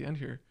point at the end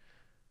here,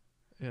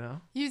 you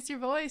know. Use your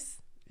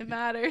voice. It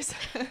matters.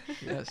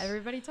 Yes.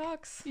 Everybody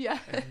talks. Yeah.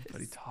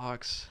 Everybody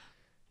talks.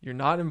 You're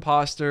not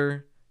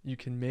imposter. You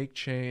can make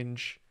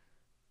change.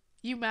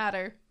 You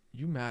matter.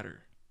 You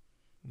matter.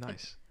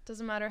 Nice.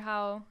 Doesn't matter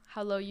how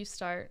low you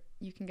start,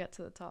 you can get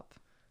to the top.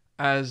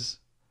 As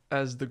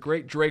the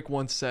great Drake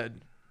once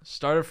said,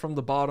 started from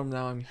the bottom,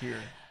 now I'm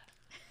here.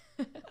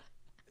 It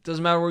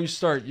doesn't matter where you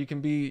start. You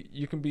can be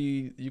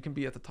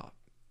at the top,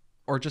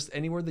 or just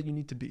anywhere that you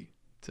need to be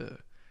to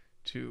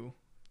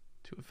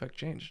affect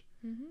change.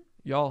 Mm-hmm.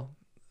 Y'all,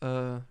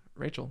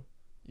 Rachel,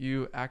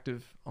 you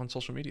active on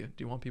social media. Do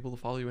you want people to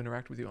follow you,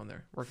 interact with you on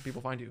there? Where can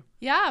people find you?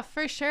 Yeah,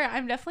 for sure.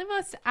 I'm definitely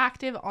most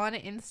active on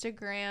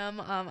Instagram.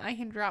 I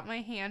can drop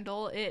my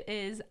handle. It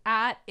is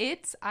at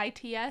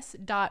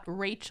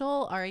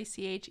its.rachel,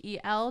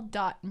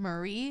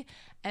 RACHEL.Marie,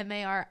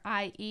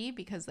 MARIE,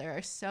 because there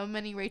are so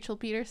many Rachel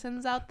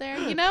Petersons out there,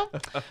 you know?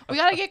 We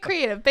got to get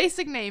creative.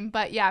 Basic name,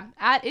 but yeah,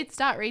 at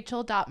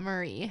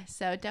its.rachel.marie.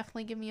 So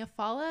definitely give me a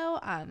follow,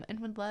 and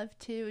would love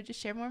to just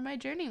share more of my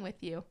journey with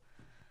you.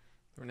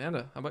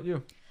 Fernanda, how about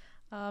you?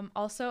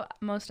 Also,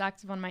 most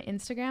active on my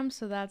Instagram,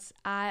 so that's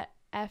at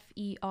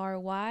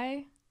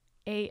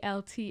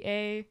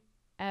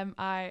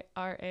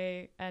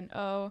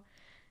FERYALTAMIRANO.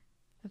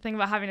 The thing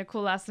about having a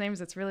cool last name is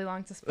it's really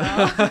long to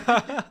spell.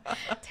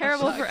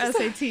 Terrible for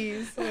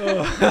SATs.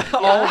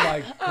 Oh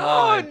my god.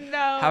 Oh,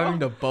 no.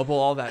 Having to bubble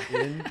all that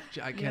in,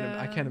 I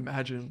can't Yeah.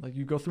 imagine. Like,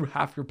 you go through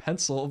half your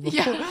pencil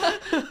before. Yeah.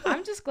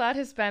 I'm just glad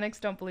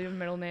Hispanics don't believe in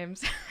middle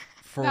names.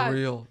 For Yeah.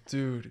 real,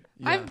 dude.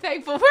 Yeah. I'm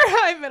thankful for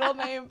my middle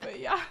name, but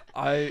yeah.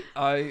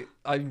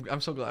 I'm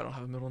so glad I don't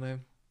have a middle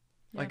name.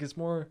 Like, Yeah. it's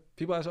more,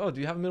 people ask, oh,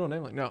 do you have a middle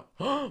name? Like, no.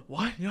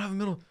 What? You don't have a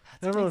middle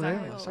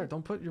name? Like, sorry,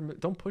 don't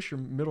push your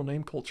middle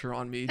name culture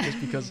on me just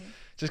because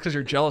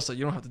you're jealous that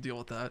you don't have to deal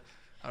with that.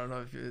 I don't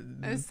know if you.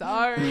 I'm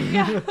sorry.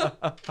 Yeah.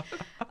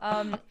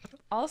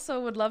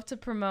 Also, would love to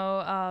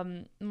promote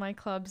my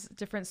club's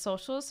different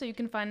socials. So you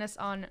can find us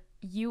on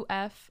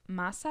UF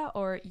Masa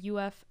or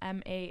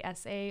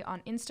UFMASA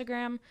on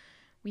Instagram.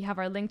 We have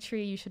our link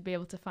tree. You should be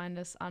able to find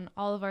us on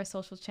all of our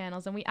social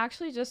channels. And we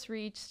actually just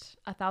reached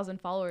 1,000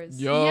 followers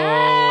Yo.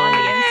 on the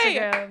Yay!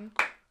 Instagram.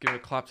 Give a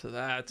clap to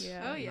that.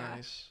 Yeah. Oh, yeah.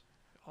 Nice.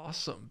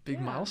 Awesome. Big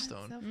Yeah,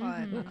 milestone. So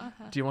fun. Mhm.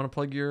 Uh-huh. Do you want to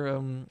plug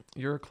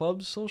your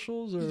club's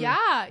socials? Or?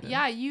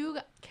 Yeah. You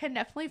can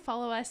definitely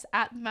follow us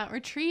at Mount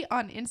Retreat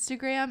on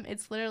Instagram.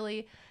 It's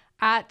literally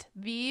at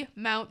the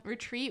Mount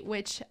Retreat,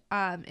 which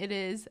it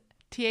is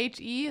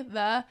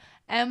the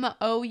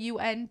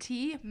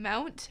MOUNT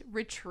Mount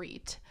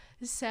Retreat.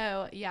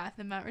 So yeah,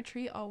 the Mount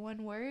Retreat, all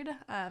one word.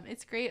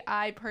 It's great.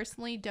 I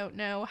personally don't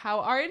know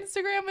how our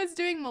Instagram is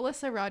doing.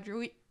 Melissa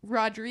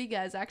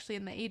Rodriguez, actually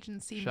in the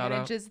agency, Shout out.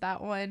 manages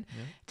that one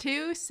Yeah.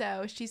 too.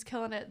 So she's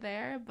killing it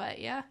there. But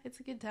yeah,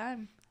 it's a good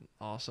time.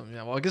 Awesome.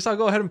 Yeah. Well, I guess I'll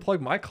go ahead and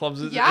plug my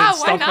clubs and Yeah, why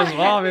stuff not? as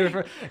well. I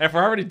mean, if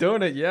we're already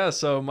doing it, yeah.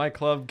 So my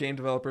club, Game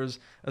Developers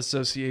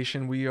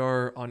Association, we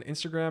are on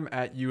Instagram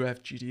at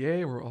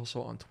UFGDA. We're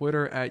also on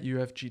Twitter at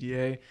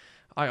UFGDA.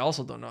 I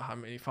also don't know how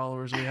many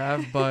followers we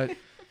have, but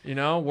You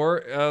know,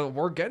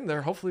 we're getting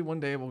there. Hopefully one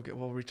day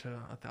we'll reach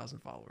 1,000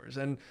 followers.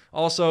 And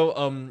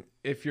also,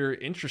 if you're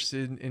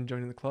interested in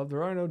joining the club,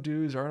 there are no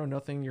dues, there are no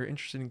nothing. You're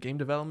interested in game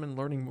development,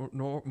 learning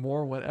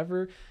more,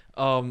 whatever.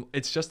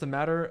 It's just a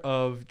matter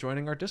of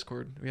joining our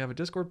Discord. We have a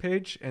Discord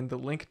page, and the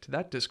link to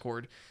that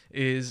Discord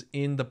is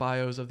in the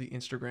bios of the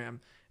Instagram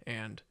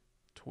and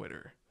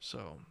Twitter.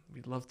 So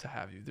we'd love to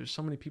have you. There's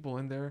so many people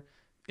in there,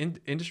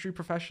 industry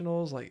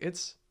professionals. Like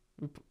it's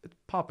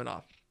popping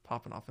off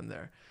in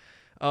there.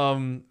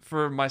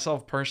 For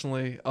myself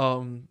personally,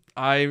 I'm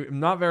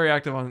not very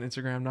active on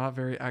Instagram, not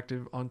very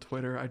active on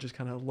Twitter. I just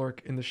kind of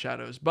lurk in the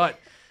shadows, but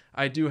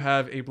I do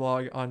have a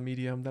blog on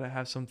Medium that I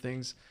have some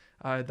things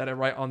that I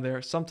write on there.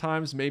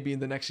 Sometimes, maybe in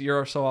the next year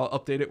or so, I'll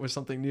update it with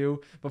something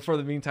new. But for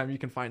the meantime, you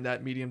can find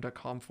that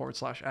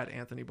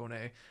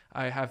medium.com/@AnthonyBonet.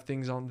 I have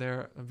things on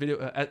there,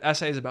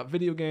 essays about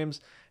video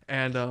games,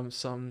 and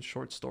some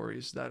short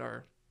stories that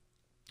are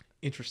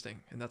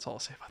interesting. And that's all I'll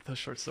say about those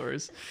short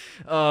stories.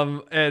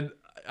 And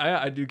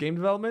I do game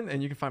development,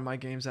 and you can find my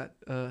games at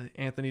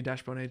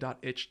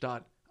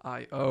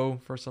anthony-bonet.itch.io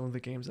for some of the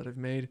games that I've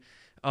made.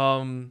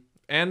 And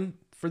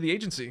for the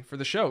agency, for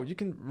the show, you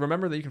can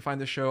remember that you can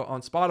find this show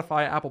on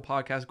Spotify, Apple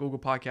Podcasts, Google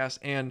Podcasts,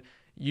 and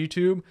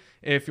YouTube.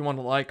 If you want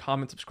to like,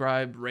 comment,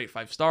 subscribe, rate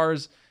 5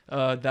 stars,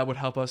 that would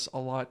help us a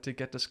lot to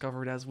get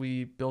discovered as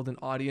we build an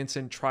audience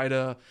and try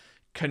to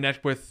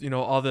connect with,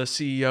 all the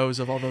CEOs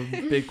of all the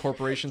big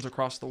corporations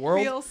across the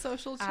world. Real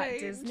social change. At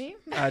Disney.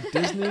 At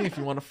Disney, if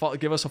you want to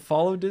give us a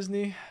follow,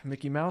 Disney,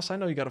 Mickey Mouse, I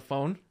know you got a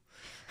phone.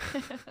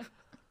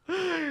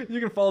 You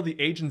can follow the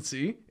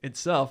agency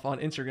itself on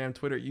Instagram,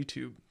 Twitter,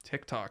 YouTube,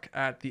 TikTok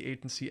at the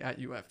agency at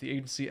UF. The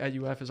agency at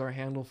UF is our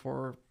handle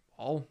for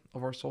all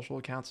of our social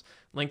accounts.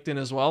 LinkedIn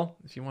as well,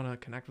 if you want to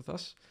connect with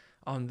us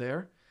on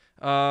there.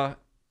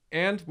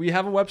 And we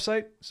have a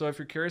website, so if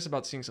you're curious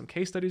about seeing some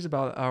case studies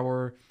about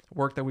our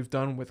work that we've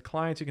done with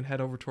clients, you can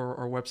head over to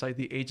our website,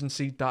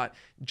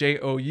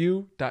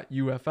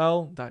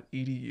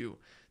 theagency.jou.ufl.edu.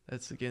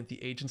 That's, again,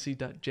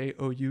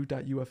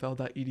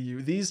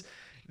 theagency.jou.ufl.edu.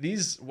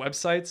 These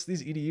websites,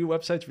 these EDU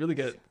websites really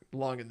get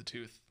long in the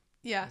tooth.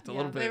 Yeah,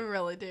 they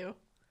really do.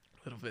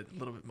 A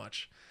little bit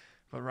much.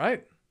 But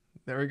right,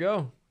 there we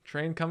go.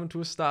 Train coming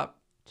to a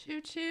stop.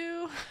 Choo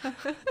choo.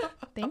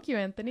 Thank you,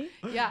 Anthony.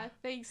 Yeah,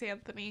 thanks,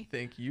 Anthony.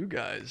 Thank you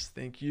guys.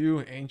 Thank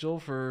you, Angel,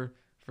 for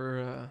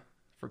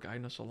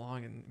guiding us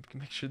along and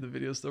make sure the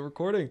video's still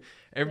recording.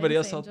 Everybody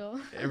else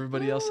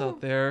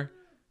out there,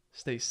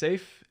 stay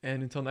safe,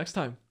 and until next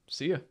time,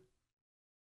 see ya.